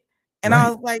in it. And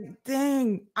I was like,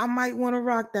 dang, I might want to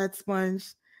rock that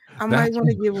sponge. I might That's want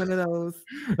to get one of those.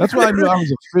 that's why I knew I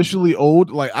was officially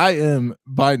old. Like I am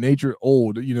by nature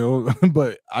old, you know.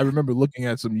 But I remember looking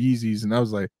at some Yeezys and I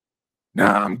was like,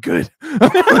 nah, I'm good.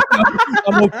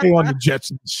 I'm okay on the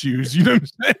Jetsons shoes. You know what I'm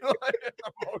saying? Like,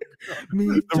 I'm okay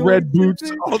Me, the red Jordan boots,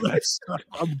 Simpson. all that stuff.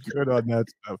 I'm good on that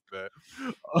stuff, man.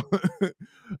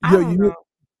 I Yo, don't know.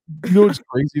 you know what's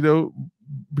crazy though?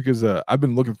 Because I've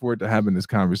been looking forward to having this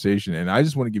conversation, and I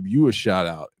just want to give you a shout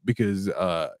out because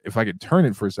if I could turn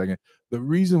it for a second, the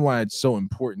reason why it's so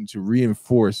important to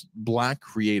reinforce Black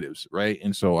creatives, right?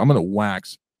 And so I'm gonna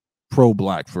wax pro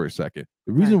Black for a second.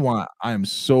 The reason Right. why I am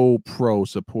so pro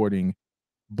supporting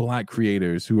Black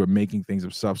creators who are making things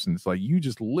of substance, like you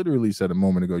just literally said a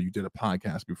moment ago, you did a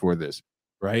podcast before this,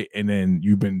 right? And then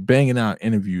you've been banging out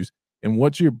interviews. And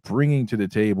what you're bringing to the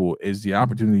table is the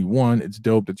opportunity. One, it's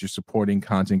dope that you're supporting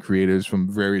content creators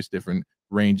from various different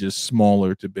ranges,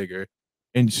 smaller to bigger.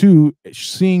 And two,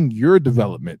 seeing your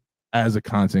development as a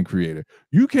content creator.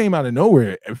 You came out of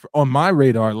nowhere on my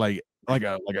radar, like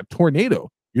a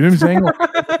tornado. You know what I'm saying? Like,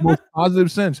 in the most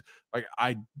positive sense. Like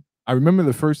I remember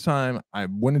the first time I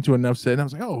went into Enough Said, and I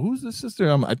was like, "Oh, who's this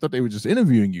sister?" I thought they were just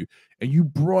interviewing you, and you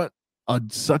brought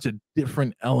such a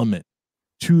different element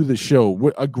to the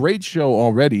show. A great show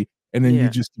already, and then you Yeah.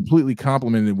 just completely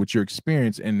complimented with your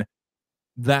experience, and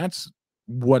that's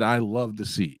what I love to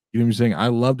see. You know what I'm saying? I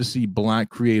love to see Black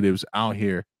creatives out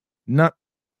here, not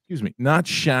not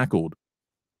shackled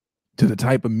to the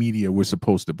type of media we're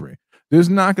supposed to bring. There's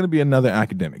not going to be another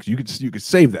academics. You could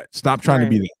save that. Stop trying to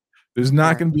be Right. that. There's not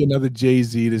Right. going to be another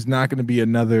Jay-Z. There's not going to be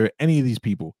another any of these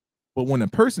people. But when a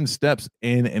person steps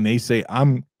in and they say,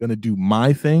 I'm going to do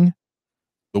my thing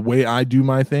the way I do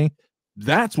my thing,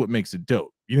 that's what makes it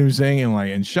dope. You know what I'm saying?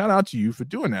 And shout out to you for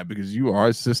doing that because you are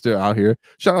a sister out here.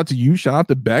 Shout out to you. Shout out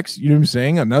to Bex. You know what I'm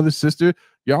saying? Another sister.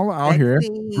 Y'all are out here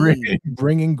Sexy.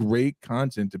 bringing great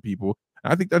content to people.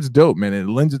 I think that's dope, man. It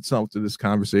lends itself to this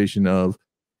conversation of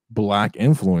Black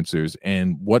influencers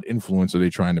and what influence are they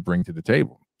trying to bring to the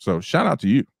table. So shout out to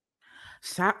you.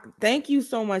 Thank you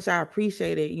so much. I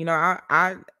appreciate it. You know,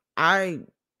 I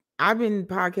I've been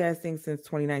podcasting since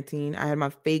 2019. I had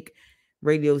my fake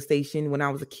radio station when I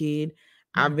was a kid.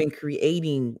 I've been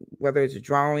creating, whether it's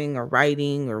drawing or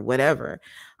writing or whatever,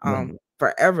 Right.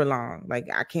 forever long. Like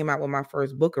I came out with my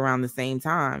first book around the same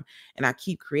time, and I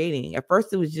keep creating. At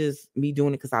first, it was just me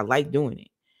doing it because I like doing it.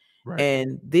 Right.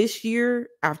 And this year,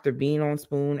 after being on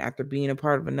Spoon, after being a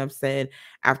part of Enough Said,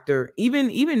 after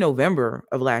even November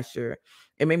of last year,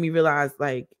 it made me realize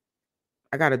like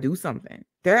I got to do something.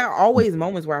 There are always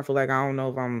moments where I feel like I don't know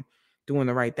if I'm doing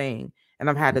the right thing, and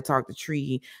I've had to talk to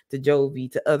Tree, to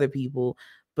Jovi, to other people.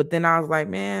 But then I was like,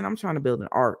 man, I'm trying to build an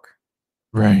arc.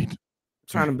 Right.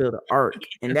 Trying to build an arc,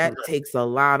 and that takes a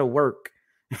lot of work.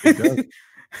 It does.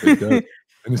 It does.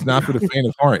 And it's not for the faint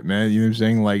of heart, man. You know what I'm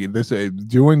saying? Like this,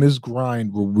 doing this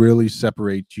grind will really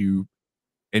separate you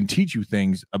and teach you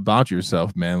things about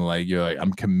yourself, man. Like you're like,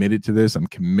 I'm committed to this. I'm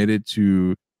committed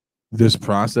to this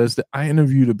process. That I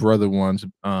interviewed a brother once,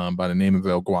 by the name of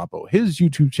El Guapo. His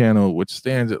YouTube channel, which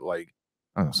stands at like,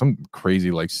 I don't know, some crazy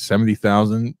like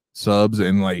 70,000 subs,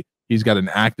 and like he's got an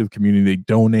active community. They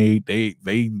donate. They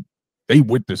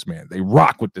with this man. They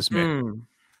rock with this man. Mm.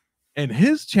 And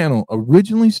his channel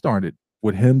originally started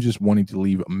with him just wanting to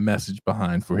leave a message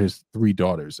behind for his 3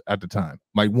 daughters at the time,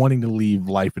 like wanting to leave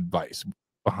life advice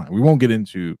behind. We won't get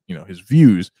into, his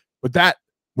views, but that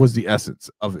was the essence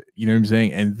of it. You know what I'm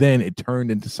saying? And then it turned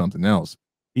into something else.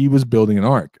 He was building an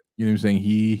arc. You know what I'm saying?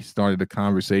 He started a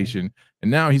conversation,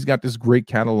 and now he's got this great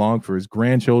catalog for his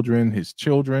grandchildren, his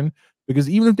children, because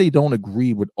even if they don't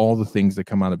agree with all the things that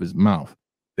come out of his mouth,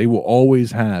 they will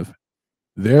always have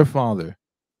their father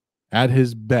at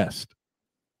his best,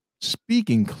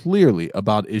 speaking clearly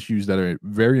about issues that are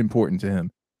very important to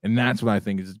him. And that's what I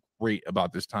think is great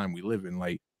about this time we live in.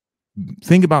 Like,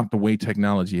 think about the way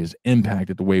technology has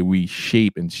impacted the way we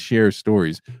shape and share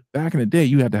stories. Back in the day,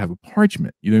 you had to have a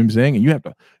parchment, you know what I'm saying? And you have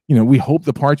to, we hope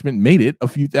the parchment made it a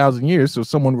few thousand years so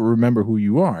someone will remember who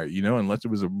you are, unless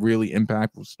it was a really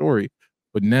impactful story.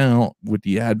 But now, with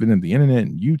the advent of the internet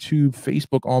and YouTube,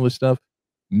 Facebook, all this stuff,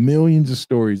 millions of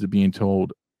stories are being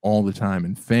told all the time,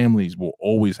 and families will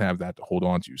always have that to hold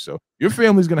on to. So your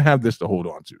family's gonna have this to hold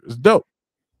on to. It's dope.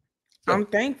 I'm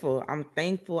thankful. I'm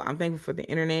thankful. I'm thankful for the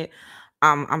internet.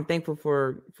 I'm thankful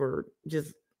for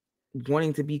just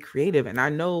wanting to be creative. And I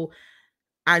know,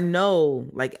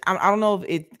 like I don't know if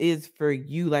it is for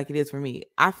you like it is for me.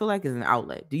 I feel like it's an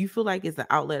outlet. Do you feel like it's an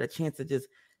outlet, a chance to just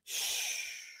shh?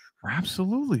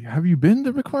 Absolutely. Have you been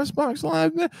to Request Box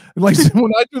Live, man? Like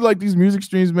when I do like these music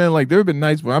streams, man, like there have been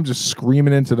nights where I'm just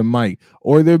screaming into the mic,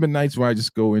 or there have been nights where I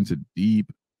just go into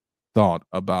deep thought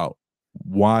about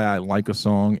why I like a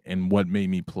song and what made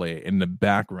me play it in the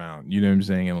background. You know what I'm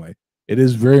saying? And like, it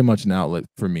is very much an outlet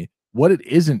for me. What it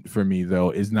isn't for me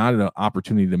though is not an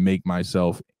opportunity to make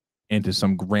myself into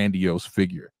some grandiose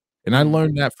figure. And I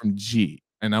learned that from G,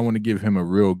 and I want to give him a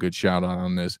real good shout out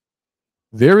on this.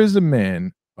 There is a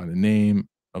man by the name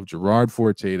of Gerard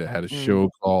Forte that had a show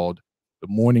called The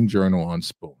Morning Journal on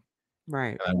Spoon.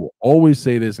 Right. And I will always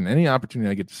say this, and any opportunity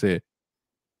I get to say it,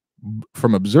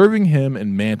 from observing him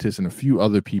and Mantis and a few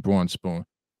other people on Spoon,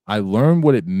 I learned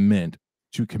what it meant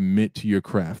to commit to your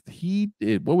craft. He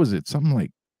did, what was it? Something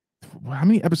like, how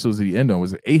many episodes did he end on?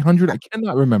 Was it 800? I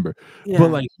cannot remember. Yeah.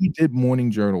 But like, he did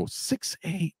Morning Journal 6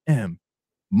 a.m.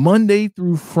 Monday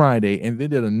through Friday, and they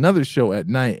did another show at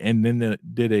night, and then they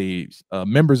did a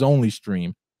members only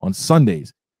stream on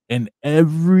Sundays. And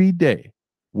every day,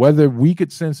 whether we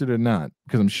could sense it or not,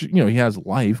 because I'm sure, he has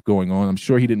life going on. I'm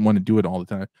sure he didn't want to do it all the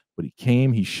time, but he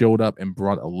came, he showed up and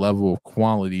brought a level of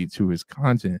quality to his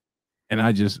content. And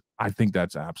I think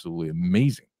that's absolutely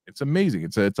amazing. It's amazing.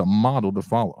 It's a model to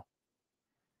follow.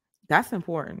 That's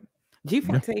important. G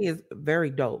Forte is very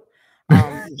dope.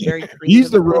 Very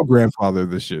He's the real grandfather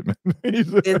of this shit, man.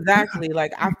 Exactly.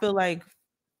 Like, I feel like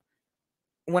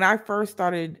when I first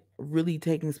started really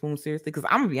taking Spoon seriously, because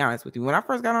I'm gonna be honest with you, when I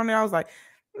first got on there, I was like,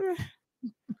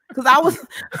 because I was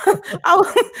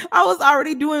I was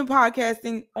already doing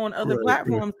podcasting on other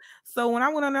platforms. So when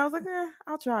I went on there, I was like,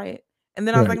 I'll try it. And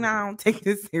then I was like, nah, I don't take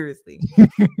this seriously.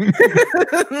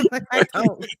 Like, I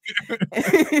don't.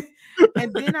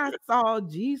 And then I saw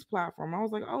G's platform. I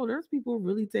was like, oh, there's people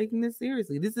really taking this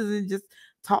seriously. This isn't just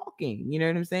talking. You know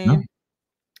what I'm saying? No.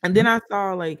 And then I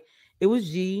saw, like, it was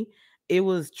G, it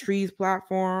was Tree's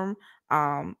platform.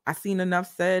 I seen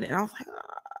Enough Said, and I was like,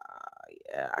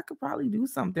 yeah, I could probably do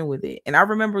something with it. And I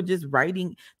remember just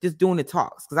doing the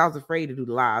talks, because I was afraid to do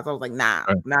the lives. I was like, nah,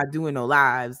 I'm not doing no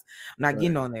lives. I'm not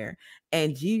getting on there.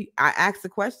 And I asked the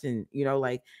question,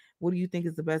 like, what do you think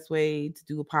is the best way to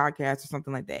do a podcast or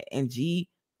something like that? And G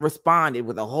responded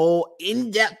with a whole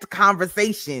in-depth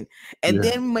conversation, and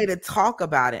then made a talk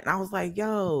about it. And I was like,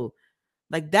 yo,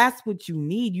 like, that's what you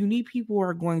need. You need people who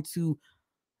are going to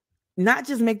not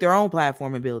just make their own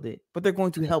platform and build it, but they're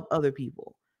going to help other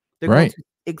people. They're going to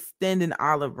extend an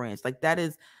olive branch. Like, that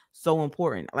is so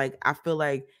important. Like, I feel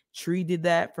like Tree did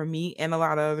that for me and a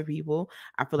lot of other people.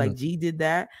 I feel like G did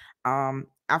that. I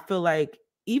feel like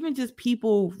even just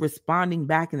people responding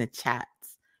back in the chats.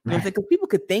 You know what I'm saying? Because people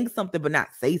could think something but not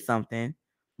say something.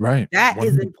 Right. That 100%.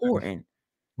 Is important.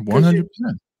 100%.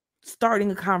 Starting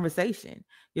a conversation.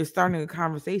 You're starting a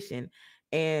conversation.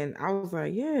 And I was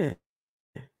like, yeah,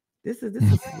 this is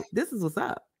what's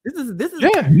up. This is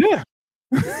yeah.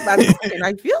 And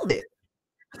I feel it.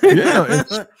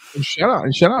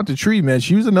 And shout out to Tree, man.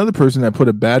 She was another person that put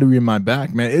a battery in my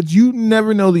back, man. You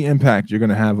never know the impact you're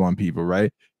gonna have on people,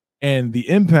 right? And the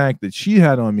impact that she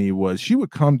had on me was she would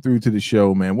come through to the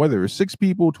show, man, whether it was 6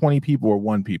 people, 20 people, or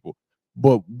 1 people.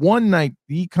 But one night,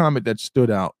 the comment that stood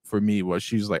out for me was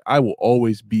she's like, I will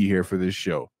always be here for this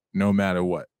show, no matter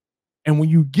what. And when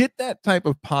you get that type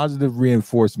of positive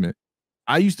reinforcement,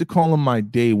 I used to call them my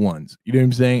day ones. You know what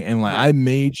I'm saying? And like, I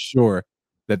made sure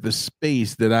that the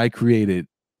space that I created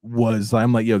was,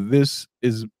 I'm like, yo, these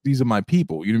are my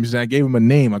people. You know what I'm saying? I gave them a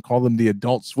name. I call them the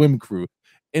Adult Swim Crew.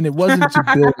 And it wasn't to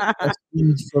build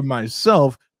prestige for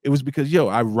myself. It was because, yo,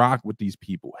 I rock with these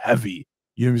people heavy.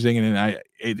 You know what I'm saying? And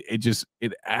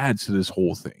it adds to this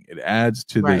whole thing. It adds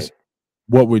to this,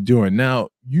 what we're doing. Now,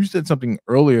 you said something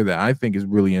earlier that I think is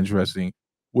really interesting,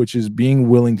 which is being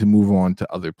willing to move on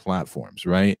to other platforms,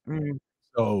 right?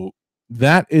 So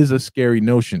that is a scary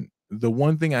notion. The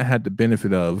one thing I had the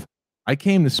benefit of, I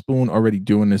came to Spoon already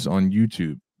doing this on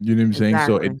YouTube. You know what I'm saying?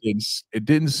 So it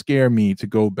didn't scare me to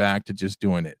go back to just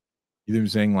doing it. You know what I'm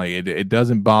saying? Like, it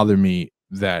doesn't bother me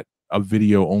that a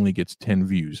video only gets 10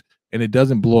 views. And it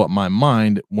doesn't blow up my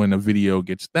mind when a video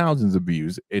gets thousands of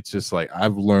views. It's just like,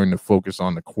 I've learned to focus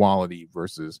on the quality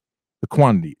versus the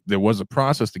quantity. There was a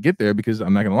process to get there, because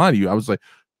I'm not going to lie to you. I was like,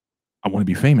 I want to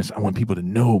be famous. I want people to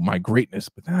know my greatness.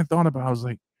 But then I thought about it. I was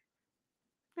like,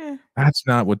 that's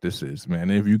not what this is, man.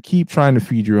 If you keep trying to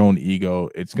feed your own ego,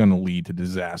 it's going to lead to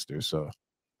disaster. So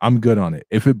I'm good on it.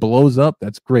 If it blows up,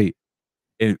 that's great.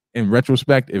 In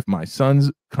retrospect, if my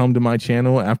sons come to my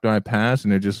channel after I pass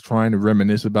and they're just trying to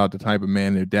reminisce about the type of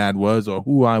man their dad was or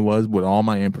who I was with all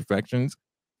my imperfections,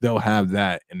 they'll have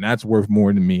that. And that's worth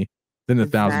more to me than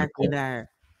 1,000. Now,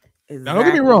 don't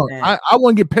get me wrong. I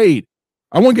want to get paid.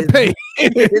 I want to get paid.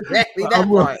 Exactly that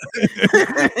part.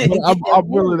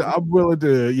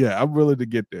 I'm willing to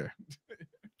get there.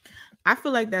 I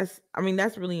feel like that's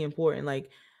really important.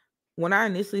 Like, when I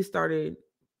initially started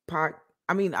pod.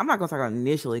 I mean, I'm not gonna talk about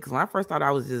initially because when I first thought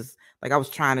I was just like I was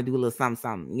trying to do a little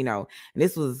something, you know. And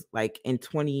this was like in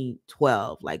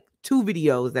 2012, like 2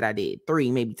 videos that I did,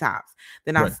 3 maybe tops.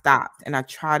 Then I Right. stopped and I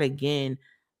tried again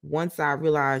once I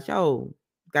realized, yo,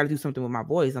 got to do something with my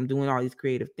voice. I'm doing all these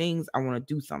creative things. I want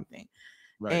to do something,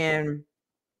 Right. and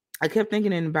I kept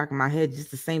thinking in the back of my head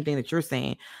just the same thing that you're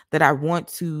saying, that I want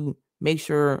to make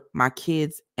sure my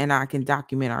kids and I can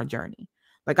document our journey.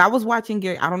 Like I was watching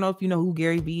Gary, I don't know if you know who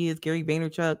Gary V is, Gary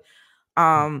Vaynerchuk.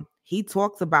 He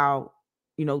talks about,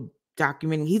 you know,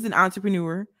 documenting. He's an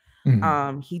entrepreneur.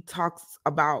 Mhm. He talks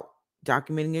about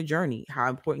documenting your journey, how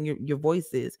important your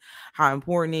voice is, how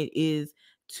important it is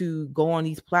to go on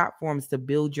these platforms to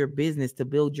build your business, to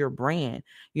build your brand.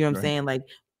 You know what I'm Right. saying? Like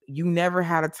you never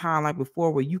had a time like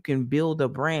before where you can build a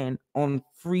brand on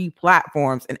free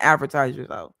platforms and advertise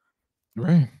yourself. Right.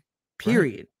 Right.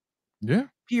 Period. Yeah.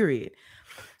 Period.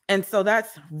 And so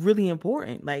that's really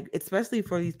important, like especially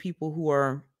for these people who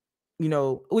are, you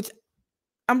know, which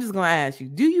I'm just gonna ask you,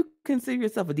 do you consider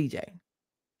yourself a DJ?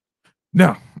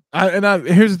 No.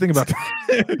 Here's the thing about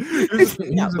that. No. Here's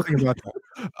the thing about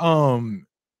that.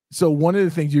 So one of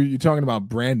the things you're talking about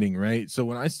branding, right? So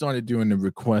when I started doing the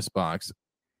request box,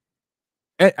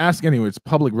 ask anyone, it's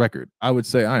public record. I would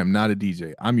say I am not a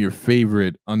DJ. I'm your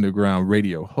favorite underground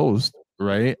radio host,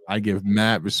 right? I give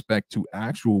mad respect to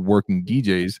actual working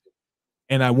DJs,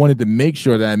 and I wanted to make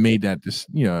sure that I made that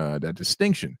that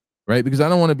distinction, right? Because I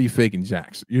don't want to be faking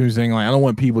jacks. You know what I'm saying? Like I don't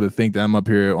want people to think that I'm up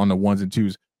here on the ones and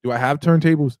twos. Do I have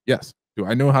turntables? Yes. Do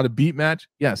I know how to beat match?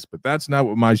 Yes. But that's not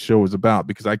what my show is about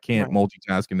because I can't Right.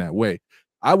 multitask in that way.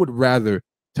 I would rather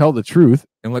tell the truth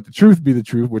and let the truth be the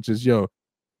truth, which is, yo,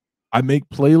 I make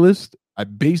playlists. I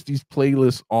base these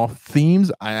playlists off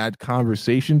themes. I add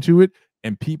conversation to it,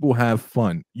 and people have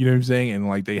fun. You know what I'm saying? And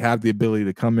like they have the ability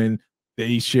to come in,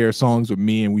 they share songs with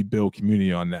me, and we build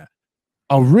community on that.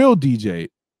 A real DJ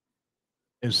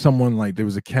is someone like there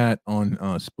was a cat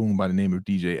on Spoon by the name of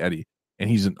DJ Eddie, and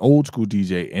he's an old school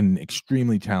DJ and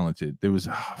extremely talented. There's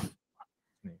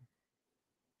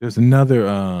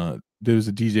another there's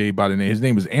a DJ by the name, his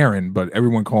name was Aaron, but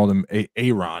everyone called him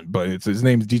Aaron, but his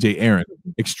name is DJ Aaron.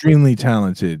 Extremely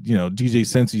talented, you know, DJ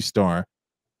Sensi Star.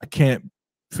 I can't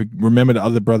remember the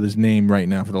other brother's name right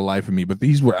now for the life of me, but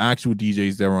these were actual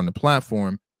DJs that were on the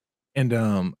platform. And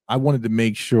I wanted to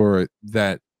make sure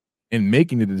that in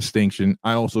making the distinction,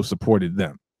 I also supported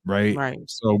them, right? Right.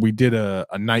 So we did a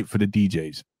night for the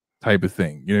DJs type of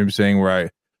thing. You know what I'm saying? Where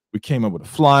we came up with a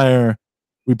flyer,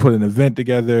 we put an event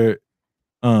together.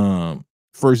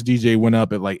 First DJ went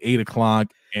up at like 8 o'clock,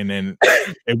 and then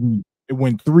it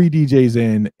went 3 DJs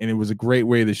in, and it was a great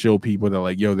way to show people that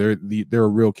like, yo, there are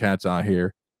real cats out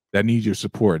here that need your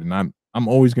support, and I'm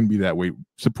always gonna be that way.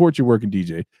 Support your working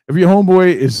DJ. If your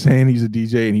homeboy is saying he's a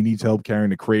DJ and he needs help carrying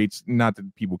the crates, not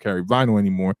that people carry vinyl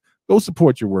anymore, go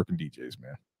support your working DJs,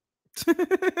 man.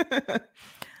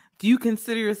 Do you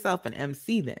consider yourself an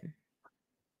MC then?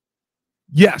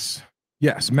 Yes.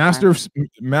 Yes. Okay.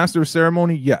 Master of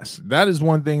ceremony. Yes. That is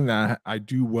one thing that I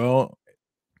do well.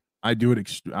 I do it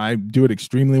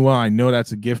extremely well. I know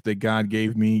that's a gift that God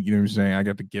gave me. You know what I'm saying? I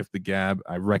got the gift of gab.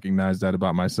 I recognize that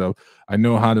about myself. I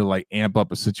know how to like amp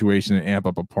up a situation and amp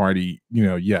up a party, you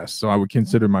know, yes. So I would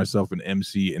consider myself an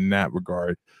MC in that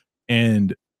regard.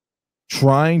 And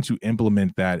trying to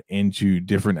implement that into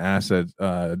different assets,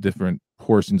 different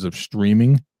portions of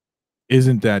streaming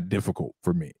isn't that difficult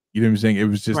for me. You know what I'm saying? It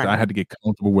was just I Right. had to get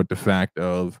comfortable with the fact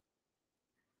of,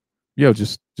 yo,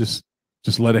 just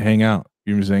let it hang out.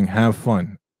 You know what I'm saying? Have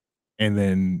fun. And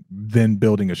then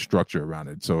building a structure around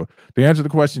it. So to answer the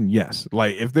question, yes.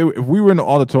 Like if we were in the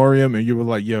auditorium and you were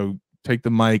like, yo, take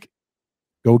the mic,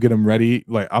 go get them ready.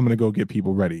 Like I'm gonna go get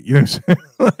people ready. You know what I'm saying?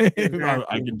 Like, I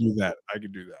Exactly. can do that. I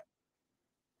can do that.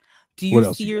 Do you What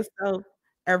else see you got? yourself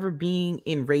ever being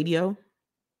in radio?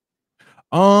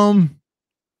 Um,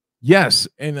 yes,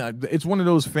 and it's one of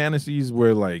those fantasies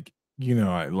where like, you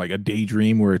know, like a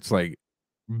daydream where it's like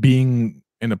being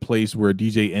in a place where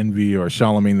DJ Envy or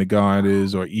Charlemagne the God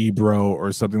is or Ebro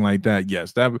or something like that.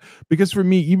 Yes, that because for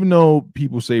me, even though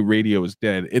people say radio is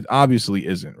dead, it obviously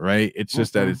isn't, right? It's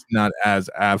just that Mm-mm. it's not as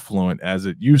affluent as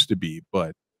it used to be.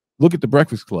 But look at the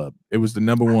Breakfast Club. It was the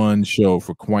number one show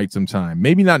for quite some time.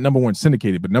 Maybe not number one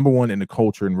syndicated, but number one in the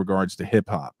culture in regards to hip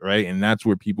hop, right? And that's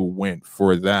where people went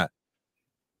for that.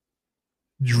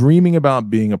 Dreaming about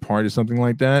being a part of something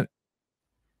like that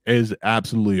is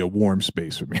absolutely a warm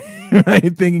space for me.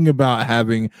 Right? Thinking about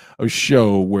having a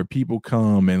show where people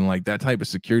come and like that type of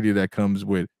security that comes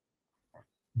with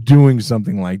doing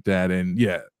something like that. And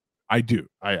yeah, I do.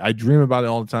 I dream about it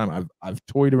all the time. I've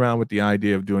toyed around with the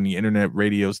idea of doing the internet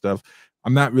radio stuff.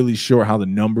 I'm not really sure how the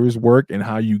numbers work and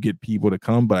how you get people to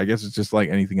come, but I guess it's just like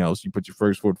anything else. You put your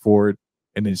first foot forward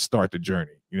and then start the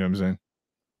journey. You know what I'm saying?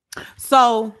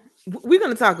 So we're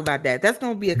gonna talk about that. That's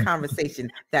gonna be a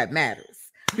conversation that matters.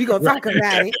 We're gonna talk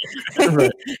about it.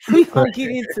 Right. We're gonna get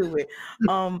into it.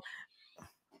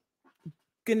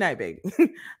 Good night, baby. I'm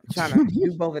trying to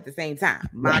do both at the same time.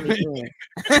 Mommy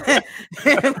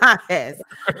and my ass.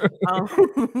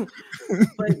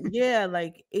 But yeah,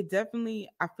 like it definitely,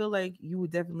 I feel like you would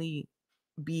definitely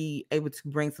be able to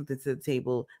bring something to the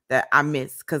table that I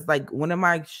miss. Because like one of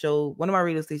my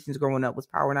radio stations growing up was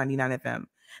Power 99 FM.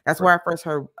 That's where I first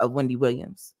heard of Wendy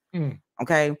Williams.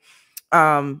 Okay.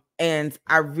 And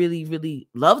I really, really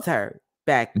loved her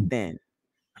back then.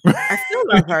 I still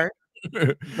love her.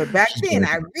 But back then,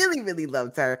 I really, really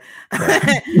loved her.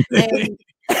 And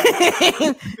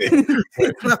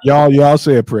y'all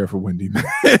say a prayer for Wendy.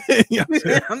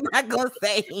 I'm not gonna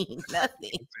say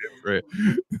nothing.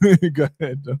 Go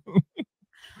ahead.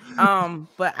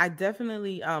 But I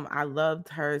definitely I loved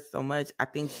her so much. I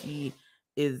think she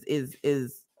is.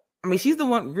 I mean, she's the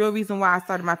real reason why I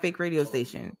started my fake radio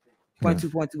station,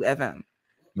 0.2 FM.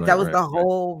 That was the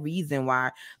whole reason why,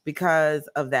 because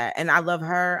of that. And I love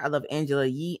her. I love Angela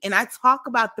Yee. And I talk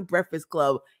about the Breakfast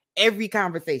Club every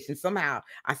conversation. Somehow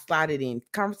I slotted in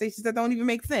conversations that don't even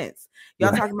make sense.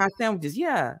 Y'all talking about sandwiches.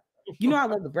 Yeah. You know, I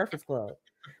love the Breakfast Club.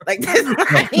 Like that's what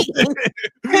happens.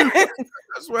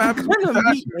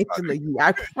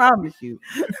 I promise you.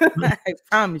 I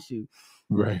promise you.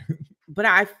 Right. But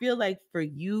I feel like for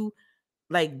you,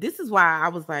 like this is why I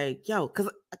was like, yo,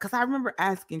 because I remember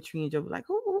asking Tree and Joe, like,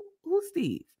 who's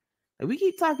Steve? Like, we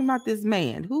keep talking about this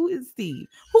man. Who is Steve?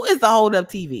 Who is the Hold Up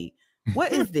TV?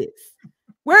 What is this?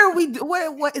 Where are we?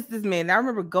 What is this man? And I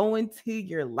remember going to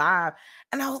your live,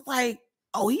 and I was like,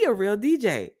 oh, he a real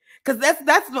DJ. Because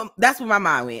that's where my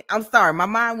mind went. I'm sorry, my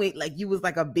mind went like you was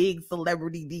like a big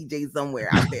celebrity DJ somewhere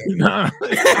out there.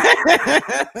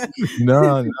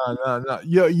 No.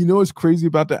 Yo, you know what's crazy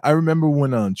about that? I remember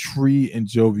when Tree and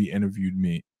Jovi interviewed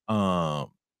me,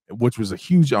 which was a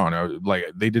huge honor. Like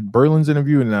they did Berlin's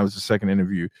interview, and that was the second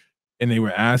interview, and they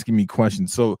were asking me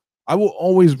questions. So I will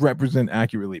always represent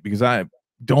accurately because I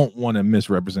don't want to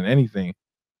misrepresent anything.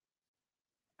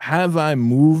 Have I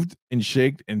moved and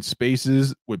shaked in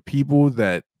spaces with people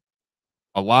that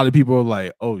a lot of people are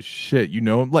like, oh shit, you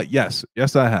know? Like, yes,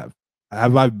 I have.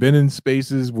 Have I been in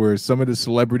spaces where some of the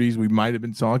celebrities we might have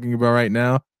been talking about right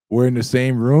now were in the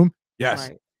same room? Yes.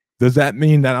 Right. Does that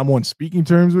mean that I'm on speaking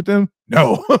terms with them?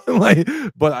 No.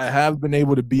 But I have been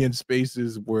able to be in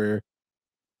spaces where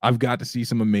I've got to see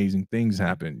some amazing things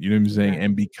happen. You know what I'm saying?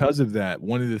 And because of that,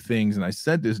 one of the things, and I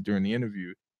said this during the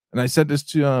interview, and I said this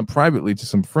to privately to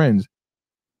some friends,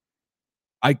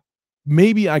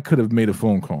 maybe I could have made a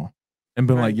phone call and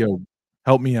been like, yo,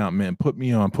 help me out, man. Put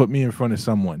me in front of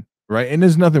someone, right? And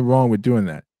there's nothing wrong with doing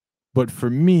that. But for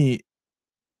me,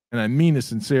 and I mean it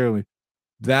sincerely,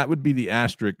 that would be the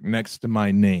asterisk next to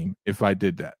my name if I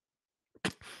did that.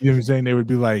 You know what I'm saying? They would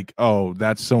be like, oh,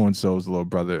 that's so-and-so's little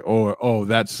brother, or, oh,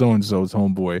 that's so-and-so's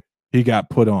homeboy. He got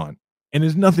put on. And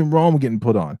there's nothing wrong with getting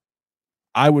put on.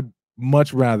 I would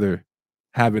much rather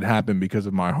have it happen because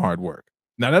of my hard work.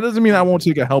 Now, that doesn't mean I won't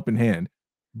take a helping hand,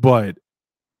 but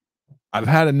I've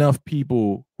had enough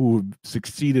people who have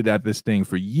succeeded at this thing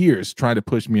for years try to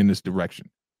push me in this direction.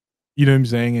 You know what I'm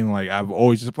saying? And like, I've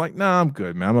always just like, nah, I'm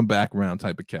good, man. I'm a background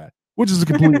type of cat, which is a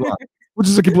complete lie.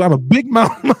 I'm a big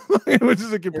mouth, which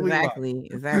is a complete lie.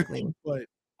 Exactly. But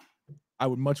I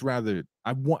would much rather,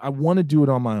 I want to do it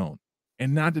on my own,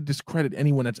 and not to discredit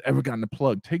anyone that's ever gotten a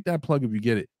plug. Take that plug if you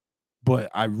get it.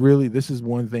 But this is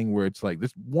one thing where it's like,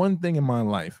 this one thing in my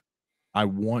life I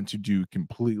want to do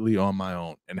completely on my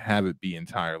own and have it be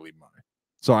entirely mine.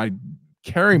 So I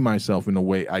carried myself in a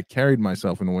way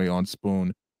on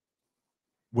Spoon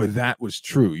where that was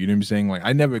true. You know what I'm saying? Like,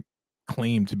 I never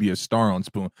claimed to be a star on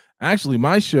Spoon. Actually,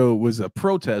 my show was a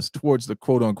protest towards the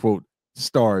quote unquote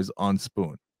stars on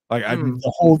Spoon. Like,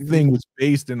 the whole thing was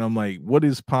based in, I'm like, what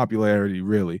is popularity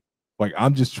really? Like,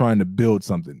 I'm just trying to build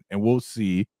something, and we'll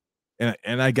see.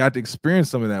 And I got to experience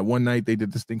some of that. One night they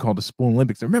did this thing called the Spoon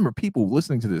Olympics. I remember people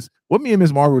listening to this. What me and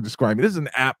Ms. Marvel were describing, this is an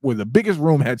app where the biggest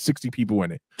room had 60 people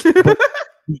in it. But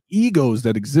the egos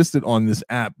that existed on this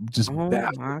app just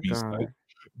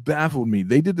baffled me.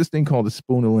 They did this thing called the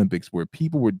Spoon Olympics where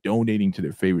people were donating to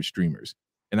their favorite streamers.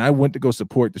 And I went to go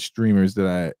support the streamers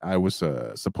that I was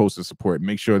supposed to support,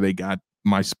 make sure they got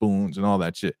my spoons and all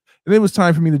that shit. And it was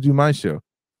time for me to do my show.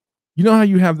 You know how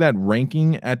you have that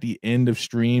ranking at the end of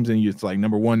streams and it's like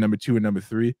number 1, number 2, and number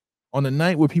 3? On the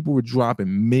night where people were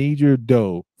dropping major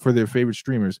dough for their favorite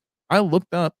streamers, I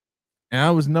looked up and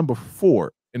I was number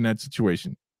 4 in that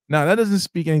situation. Now, that doesn't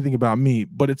speak anything about me,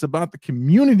 but it's about the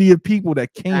community of people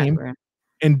that came Exactly.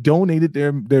 and donated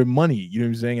their money. You know what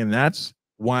I'm saying? And that's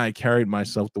why I carried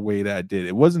myself the way that I did.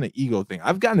 It wasn't an ego thing.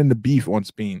 I've gotten into beef on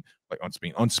Spoon,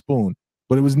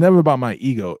 but it was never about my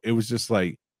ego. It was just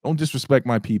like, don't disrespect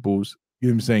my peoples. You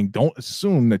know what I'm saying? Don't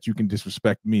assume that you can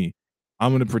disrespect me.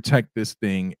 I'm going to protect this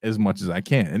thing as much as I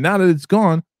can. And now that it's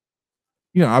gone,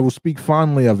 you know, I will speak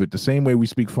fondly of it the same way we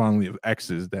speak fondly of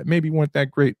exes that maybe weren't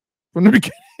that great from the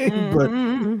beginning. But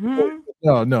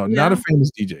no, not a Yeah.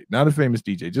 famous DJ, not a famous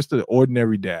DJ, just an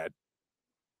ordinary dad.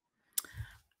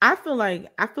 I feel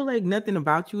like nothing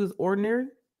about you is ordinary.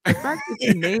 The fact that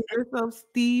you named yourself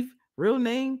Steve, real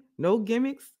name, no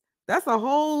gimmicks, that's a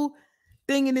whole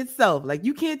thing in itself. Like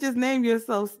you can't just name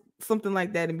yourself something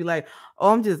like that and be like,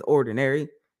 "Oh, I'm just ordinary."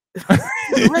 Just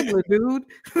a regular dude.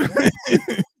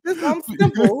 Just I'm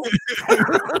simple.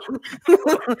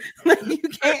 Like you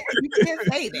can't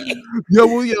say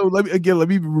that. Let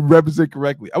me represent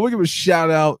correctly. I want to give a shout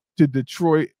out to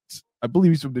Detroit. I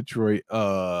believe he's from Detroit.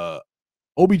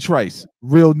 Obi Trice,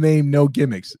 real name, no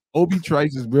gimmicks. Obi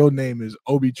Trice's real name is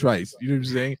Obi Trice. You know what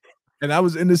I'm saying? And I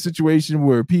was in this situation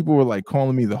where people were like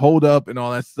calling me the holdup and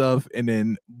all that stuff. And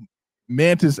then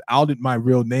Mantis outed my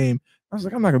real name. I was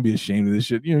like, I'm not gonna be ashamed of this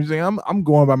shit. You know what I'm saying? I'm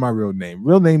going by my real name.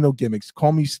 Real name, no gimmicks.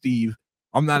 Call me Steve.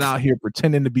 I'm not out here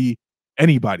pretending to be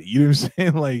anybody. You know what I'm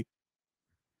saying? Like,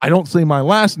 I don't say my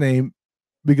last name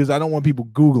because I don't want people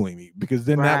Googling me, because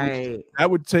then that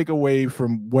would take away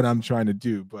from what I'm trying to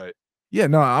do. But yeah,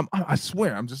 no, I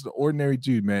swear I'm just an ordinary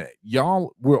dude, man.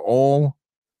 Y'all, we're all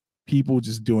people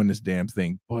just doing this damn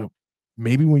thing. But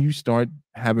maybe when you start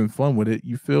having fun with it,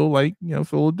 you feel like, you know,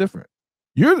 feel a little different.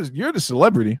 You're the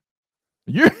celebrity.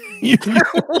 You're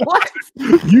What?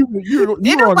 Did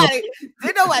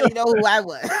nobody know who I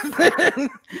was?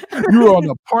 You were on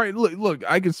the part. Look,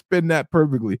 I can spin that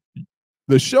perfectly.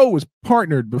 The show was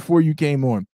partnered before you came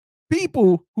on.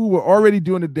 People who were already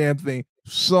doing the damn thing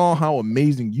saw how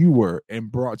amazing you were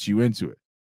and brought you into it.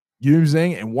 You know what I'm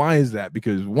saying? And why is that?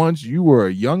 Because once you were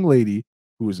a young lady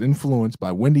who was influenced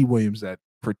by Wendy Williams that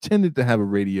pretended to have a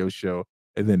radio show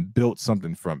and then built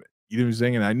something from it. You know what I'm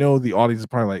saying? And I know the audience is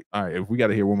probably like, all right, if we got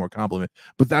to hear one more compliment,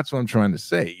 but that's what I'm trying to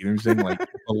say. You know what I'm saying? Like, you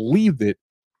believed it,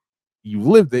 you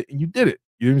lived it, and you did it.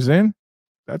 You know what I'm saying?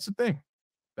 That's the thing.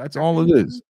 That's all it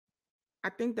is. I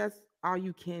think that's all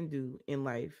you can do in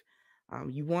life.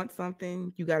 You want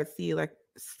something, you got to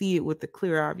see it with the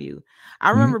clear eye view.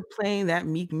 I remember playing that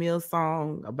Meek Mill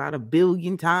song about 1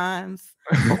 billion times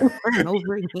over and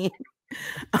over again.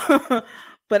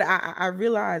 But I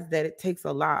realized that it takes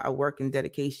a lot of work and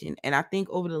dedication. And I think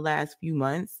over the last few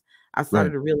months, I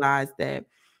started to realize that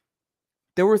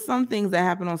there were some things that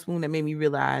happened on Spoon that made me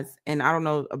realize, and I don't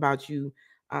know about you,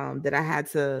 that I had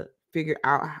to figure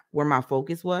out where my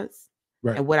focus was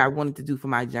and what I wanted to do for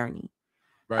my journey.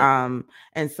 And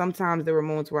sometimes there were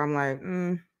moments where I'm like,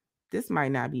 this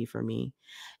might not be for me.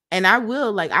 And I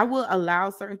will allow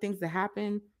certain things to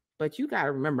happen, but you got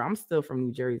to remember, I'm still from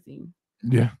New Jersey.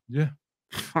 Yeah.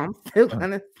 I'm still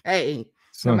gonna say,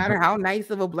 no matter how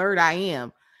nice of a blurred I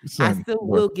am, I still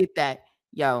will get that.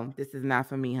 Yo, this is not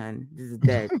for me, hun. This is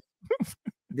dead.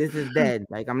 This is dead.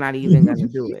 Like, I'm not even gonna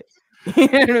do it. You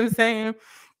know what I'm saying?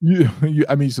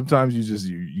 I mean, sometimes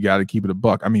you got to keep it a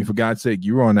buck. I mean, for God's sake,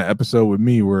 you were on an episode with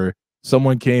me where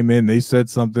someone came in, they said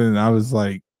something, and I was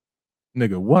like,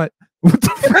 nigga, what?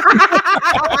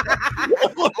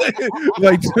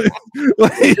 like,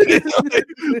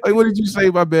 what did you say,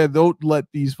 my man? Don't let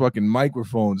these fucking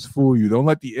microphones fool you. Don't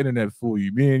let the internet fool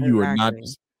you. Me and you are not.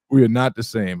 We are not the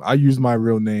same. I use my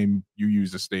real name. You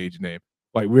use a stage name.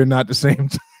 Like, we're not the same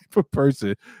type of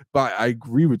person. But I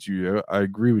agree with you. I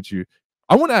agree with you.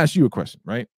 I want to ask you a question,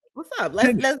 right? What's up?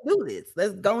 Let's do this.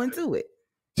 Let's go into it.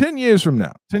 10 years from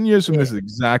now, 10 years from this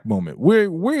exact moment,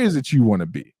 where is it you want to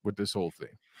be with this whole thing?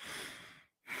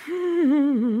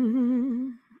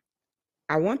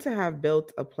 I want to have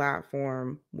built a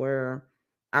platform where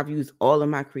I've used all of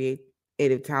my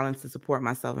creative talents to support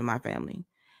myself and my family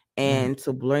and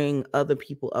to bring other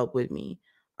people up with me.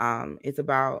 It's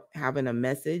about having a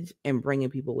message and bringing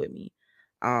people with me.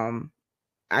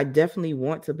 I definitely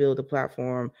want to build a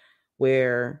platform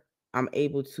where I'm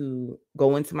able to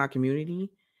go into my community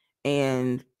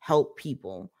and help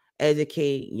people,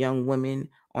 educate young women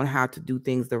on how to do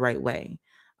things the right way.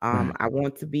 I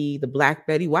want to be the Black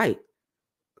Betty White.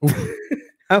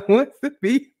 I want to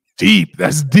be deep.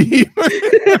 That's deep.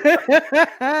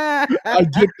 I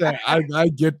get that. I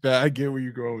get that. I get where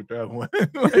you're going with that one.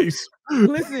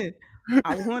 Listen,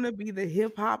 I want to be the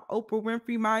hip hop Oprah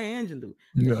Winfrey Maya Angelou.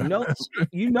 Because Yeah, that's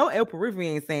Oprah Winfrey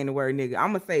ain't saying the word nigga.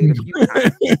 I'm gonna say it a few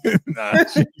times. nah,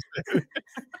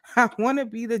 I want to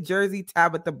be the Jersey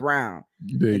Tabitha Brown.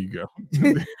 there you go.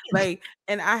 Like,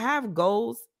 and I have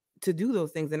goals to do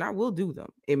those things, and I will do them.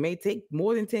 It may take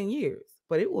more than 10 years,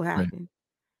 but it will Right. happen.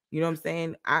 You know what I'm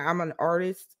saying? I'm an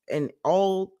artist in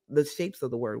all the shapes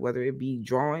of the word, whether it be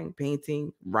drawing,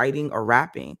 painting, writing, or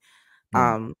rapping.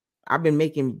 Right. I've been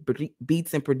making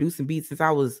beats and producing beats since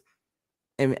I was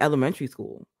in elementary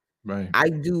school. Right.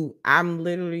 I'm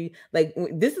literally like,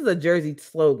 this is a Jersey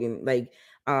slogan. Like,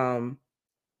 I'm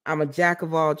a jack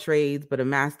of all trades, but a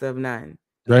master of none.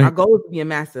 My Right. goal is to be a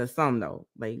master of some, though.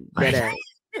 Like, that Right. ass.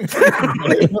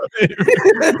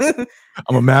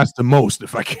 I'm a master most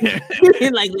if I can.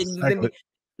 Like, Exactly.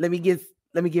 let me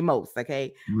get most,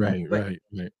 okay? Right. But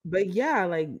Right. Right. yeah,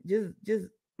 like, just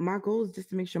my goal is just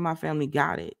to make sure my family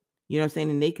got it. You know what I'm saying?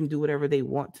 And they can do whatever they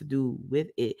want to do with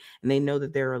it. And they know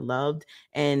that they're loved.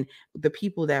 And the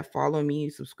people that follow me,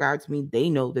 subscribe to me, they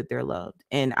know that they're loved.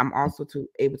 And I'm also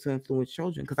able to influence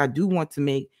children, because I do want to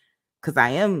make, because I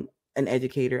am an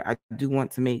educator, I do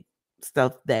want to make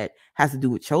stuff that has to do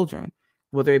with children,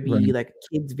 whether it be Right. like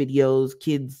kids videos,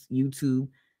 kids YouTube.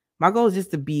 My goal is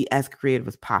just to be as creative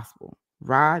as possible.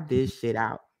 Ride this shit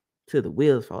out till the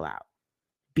wheels fall out.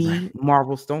 Be Right.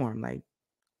 Marvel Storm, like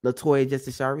Latoya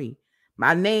Justice Shari.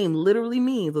 My name literally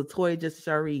means Latoya Justice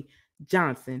Shari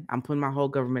Johnson. I'm putting my whole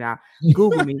government out.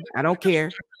 Google me. I don't care.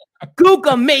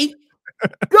 Google me.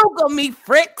 Google me,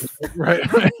 Fricks. Right.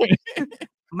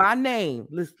 My name,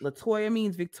 Latoya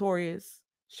means victorious.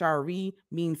 Shari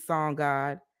means song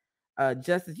god.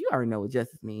 Justice, you already know what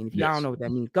justice means. If y'all don't Yes. know what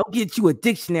that means, go get you a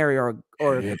dictionary or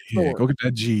Yeah. sword. Go get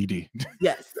that GED.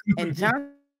 Yes. And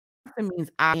Johnson means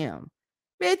I am.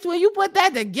 Bitch, when you put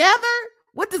that together,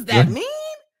 what does that Right. mean?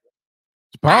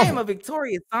 It's I am powerful. a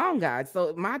victorious song god.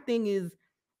 So my thing is,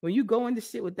 when you go into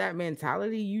shit with that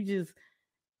mentality, you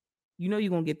know you're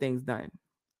gonna get things done.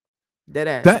 Dead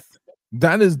ass.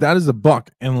 That is a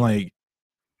buck, and like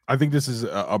I think this is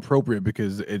appropriate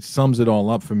because it sums it all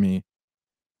up for me.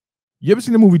 You ever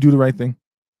seen the movie Do the Right Thing?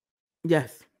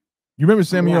 Yes. You remember Oh,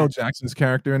 Samuel yeah. L. Jackson's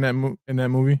character in that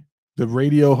movie, the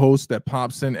radio host that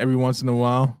pops in every once in a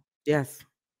while. Yes.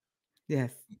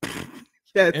 Yes.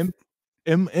 Yes.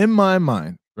 In my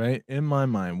mind, right? In my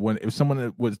mind, if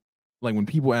someone was like, when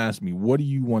people ask me, "What do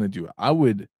you want to do?" I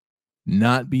would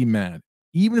not be mad,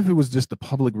 even if it was just the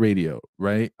public radio.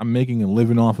 Right? I'm making a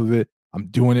living off of it. I'm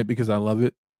doing it because I love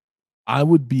it. I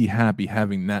would be happy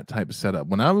having that type of setup.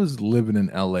 When I was living in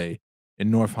LA in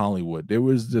North Hollywood, there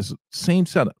was this same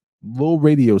setup, little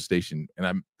radio station, and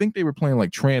I think they were playing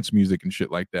like trance music and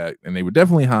shit like that. And they were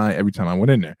definitely high every time I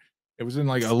went in there. It was in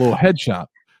like a little head shop,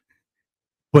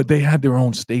 but they had their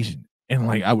own station. And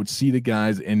like I would see the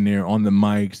guys in there on the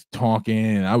mics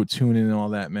talking, and I would tune in and all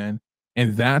that, man.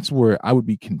 And that's where I would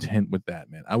be content with that,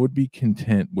 man. I would be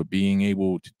content with being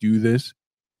able to do this,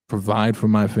 provide for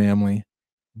my family,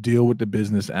 deal with the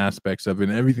business aspects of it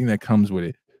and everything that comes with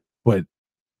it. But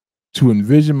to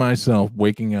envision myself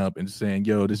waking up and saying,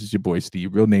 "Yo, this is your boy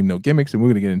Steve, real name, no gimmicks," and we're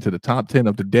gonna get into the top 10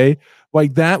 of the day,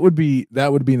 like that would be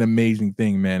an amazing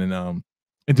thing, man.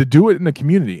 And to do it in the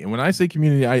community. And when I say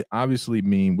community, I obviously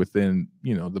mean within,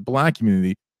 the Black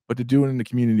community, but to do it in the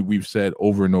community we've said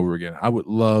over and over again. I would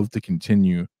love to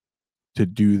continue to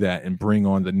do that and bring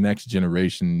on the next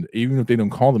generation, even if they don't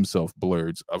call themselves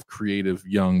blurs, of creative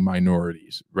young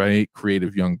minorities, right?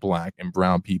 Creative young Black and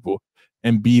brown people,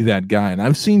 and be that guy. And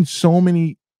I've seen so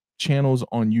many channels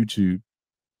on YouTube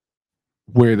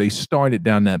where they started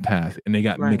down that path and they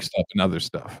got Right. mixed up in other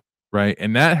stuff, right?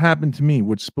 And that happened to me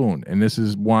with Spoon. And this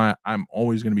is why I'm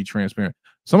always going to be transparent.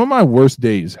 Some of my worst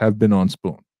days have been on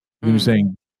Spoon. You know what I'm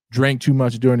saying? Drank too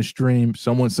much during the stream.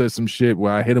 Someone said some shit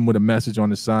where I hit him with a message on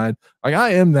the side. Like,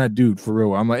 I am that dude for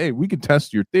real. I'm like, hey, we can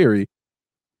test your theory.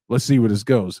 Let's see where this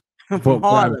goes. From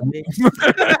Harlem.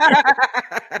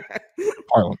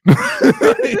 Harlem.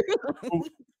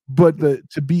 But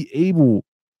to be able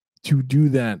to do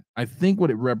that, I think what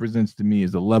it represents to me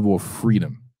is a level of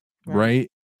freedom,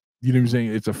 right? You know what I'm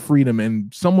saying? It's a freedom,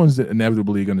 and someone's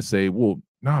inevitably going to say, well,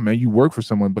 nah, man, you work for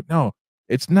someone. But no,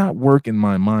 it's not work in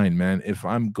my mind, man. If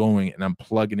I'm going and I'm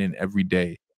plugging in every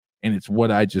day and it's what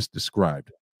I just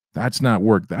described, that's not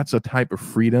work. That's a type of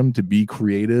freedom to be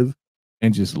creative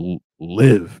and just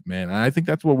live, man. I think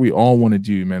that's what we all want to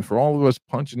do, man. For all of us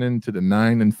punching into the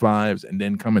 9 and 5s and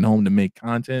then coming home to make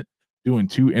content, doing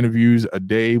 2 interviews a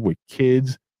day with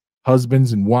kids,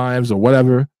 husbands and wives or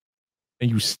whatever, and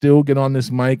you still get on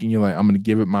this mic and you're like, I'm going to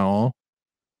give it my all.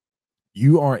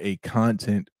 You are a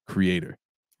content creator.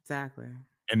 Exactly.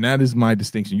 And that is my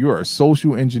distinction. You are a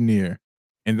social engineer,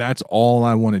 and that's all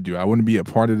I want to do. I want to be a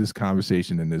part of this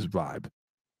conversation and this vibe.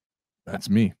 That's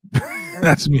me.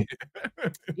 That's me.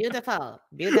 Beautiful.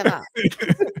 Beautiful.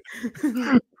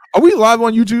 Are we live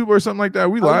on YouTube or something like that? Are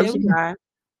we live? Yeah, we live.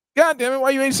 God damn it, why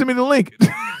you ain't send me the link?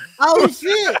 Oh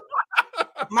shit.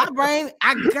 My brain,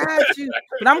 I got you.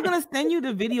 But I'm gonna send you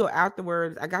the video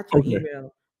afterwards. I got your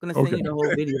email. I'm gonna send you the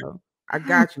whole video. I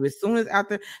got you as soon as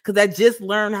after, because I just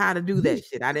learned how to do that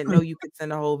shit. I didn't know you could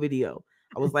send a whole video.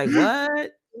 I was like,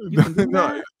 what? You can do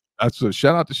that? That's a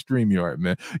shout out to StreamYard,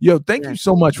 man. Yo, thank you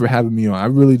so much for having me on. I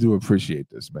really do appreciate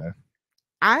this, man.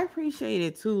 I appreciate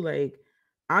it too. Like,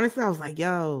 honestly, I was like,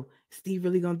 yo, Steve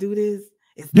really gonna do this?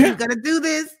 Is Steve gonna do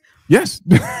this? Yes,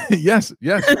 yes.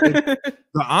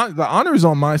 The honor is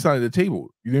on my side of the table.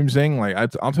 You know what I'm saying? Like,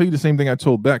 I'll tell you the same thing I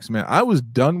told Bex, man. I was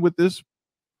done with this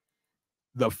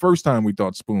the first time we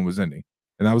thought Spoon was ending.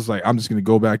 And I was like, I'm just going to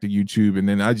go back to YouTube. And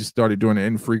then I just started doing it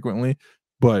infrequently.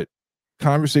 But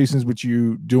conversations with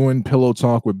you, doing pillow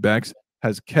talk with Bex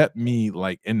has kept me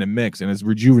like in the mix and it's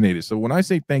rejuvenated. So when I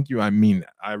say thank you, I mean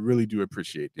that. I really do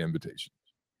appreciate the invitation.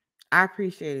 I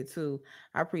appreciate it too.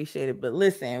 I appreciate it. But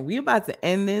listen, we about to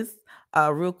end this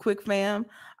real quick, fam.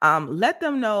 Let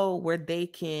them know where they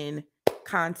can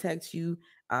contact you.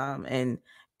 And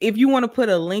if you want to put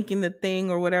a link in the thing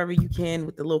or whatever, you can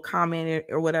with the little comment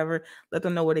or whatever. Let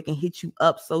them know where they can hit you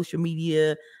up, social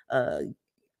media,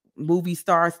 movie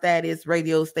star status,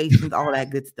 radio stations, all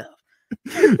that good stuff.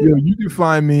 Yo, you can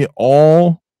find me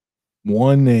all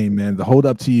one name, man. The Hold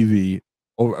Up TV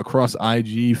over across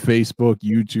IG, Facebook,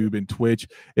 YouTube, and Twitch.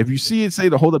 If you see it say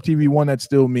the Hold Up TV one, that's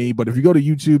still me. But if you go to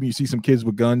YouTube and you see some kids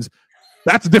with guns,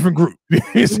 that's a different group.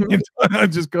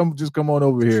 just come on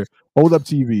over here. Hold Up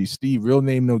TV, Steve, real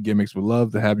name, no gimmicks. Would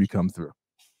love to have you come through.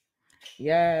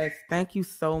 Yes, thank you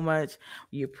so much.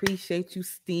 We appreciate you,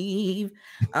 Steve.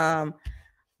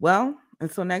 Well,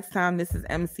 until next time, this is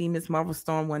MC Miss Marvel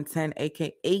Storm 110,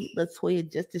 aka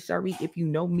Latoya Justice Shari. If you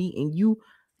know me and you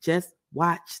just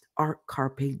watched Art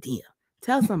Carpe Diem,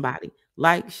 tell somebody.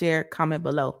 Like, share, comment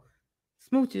below.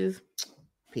 Smooches.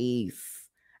 Peace.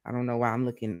 I don't know why I'm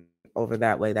looking over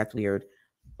that way. That's weird.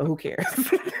 But who cares?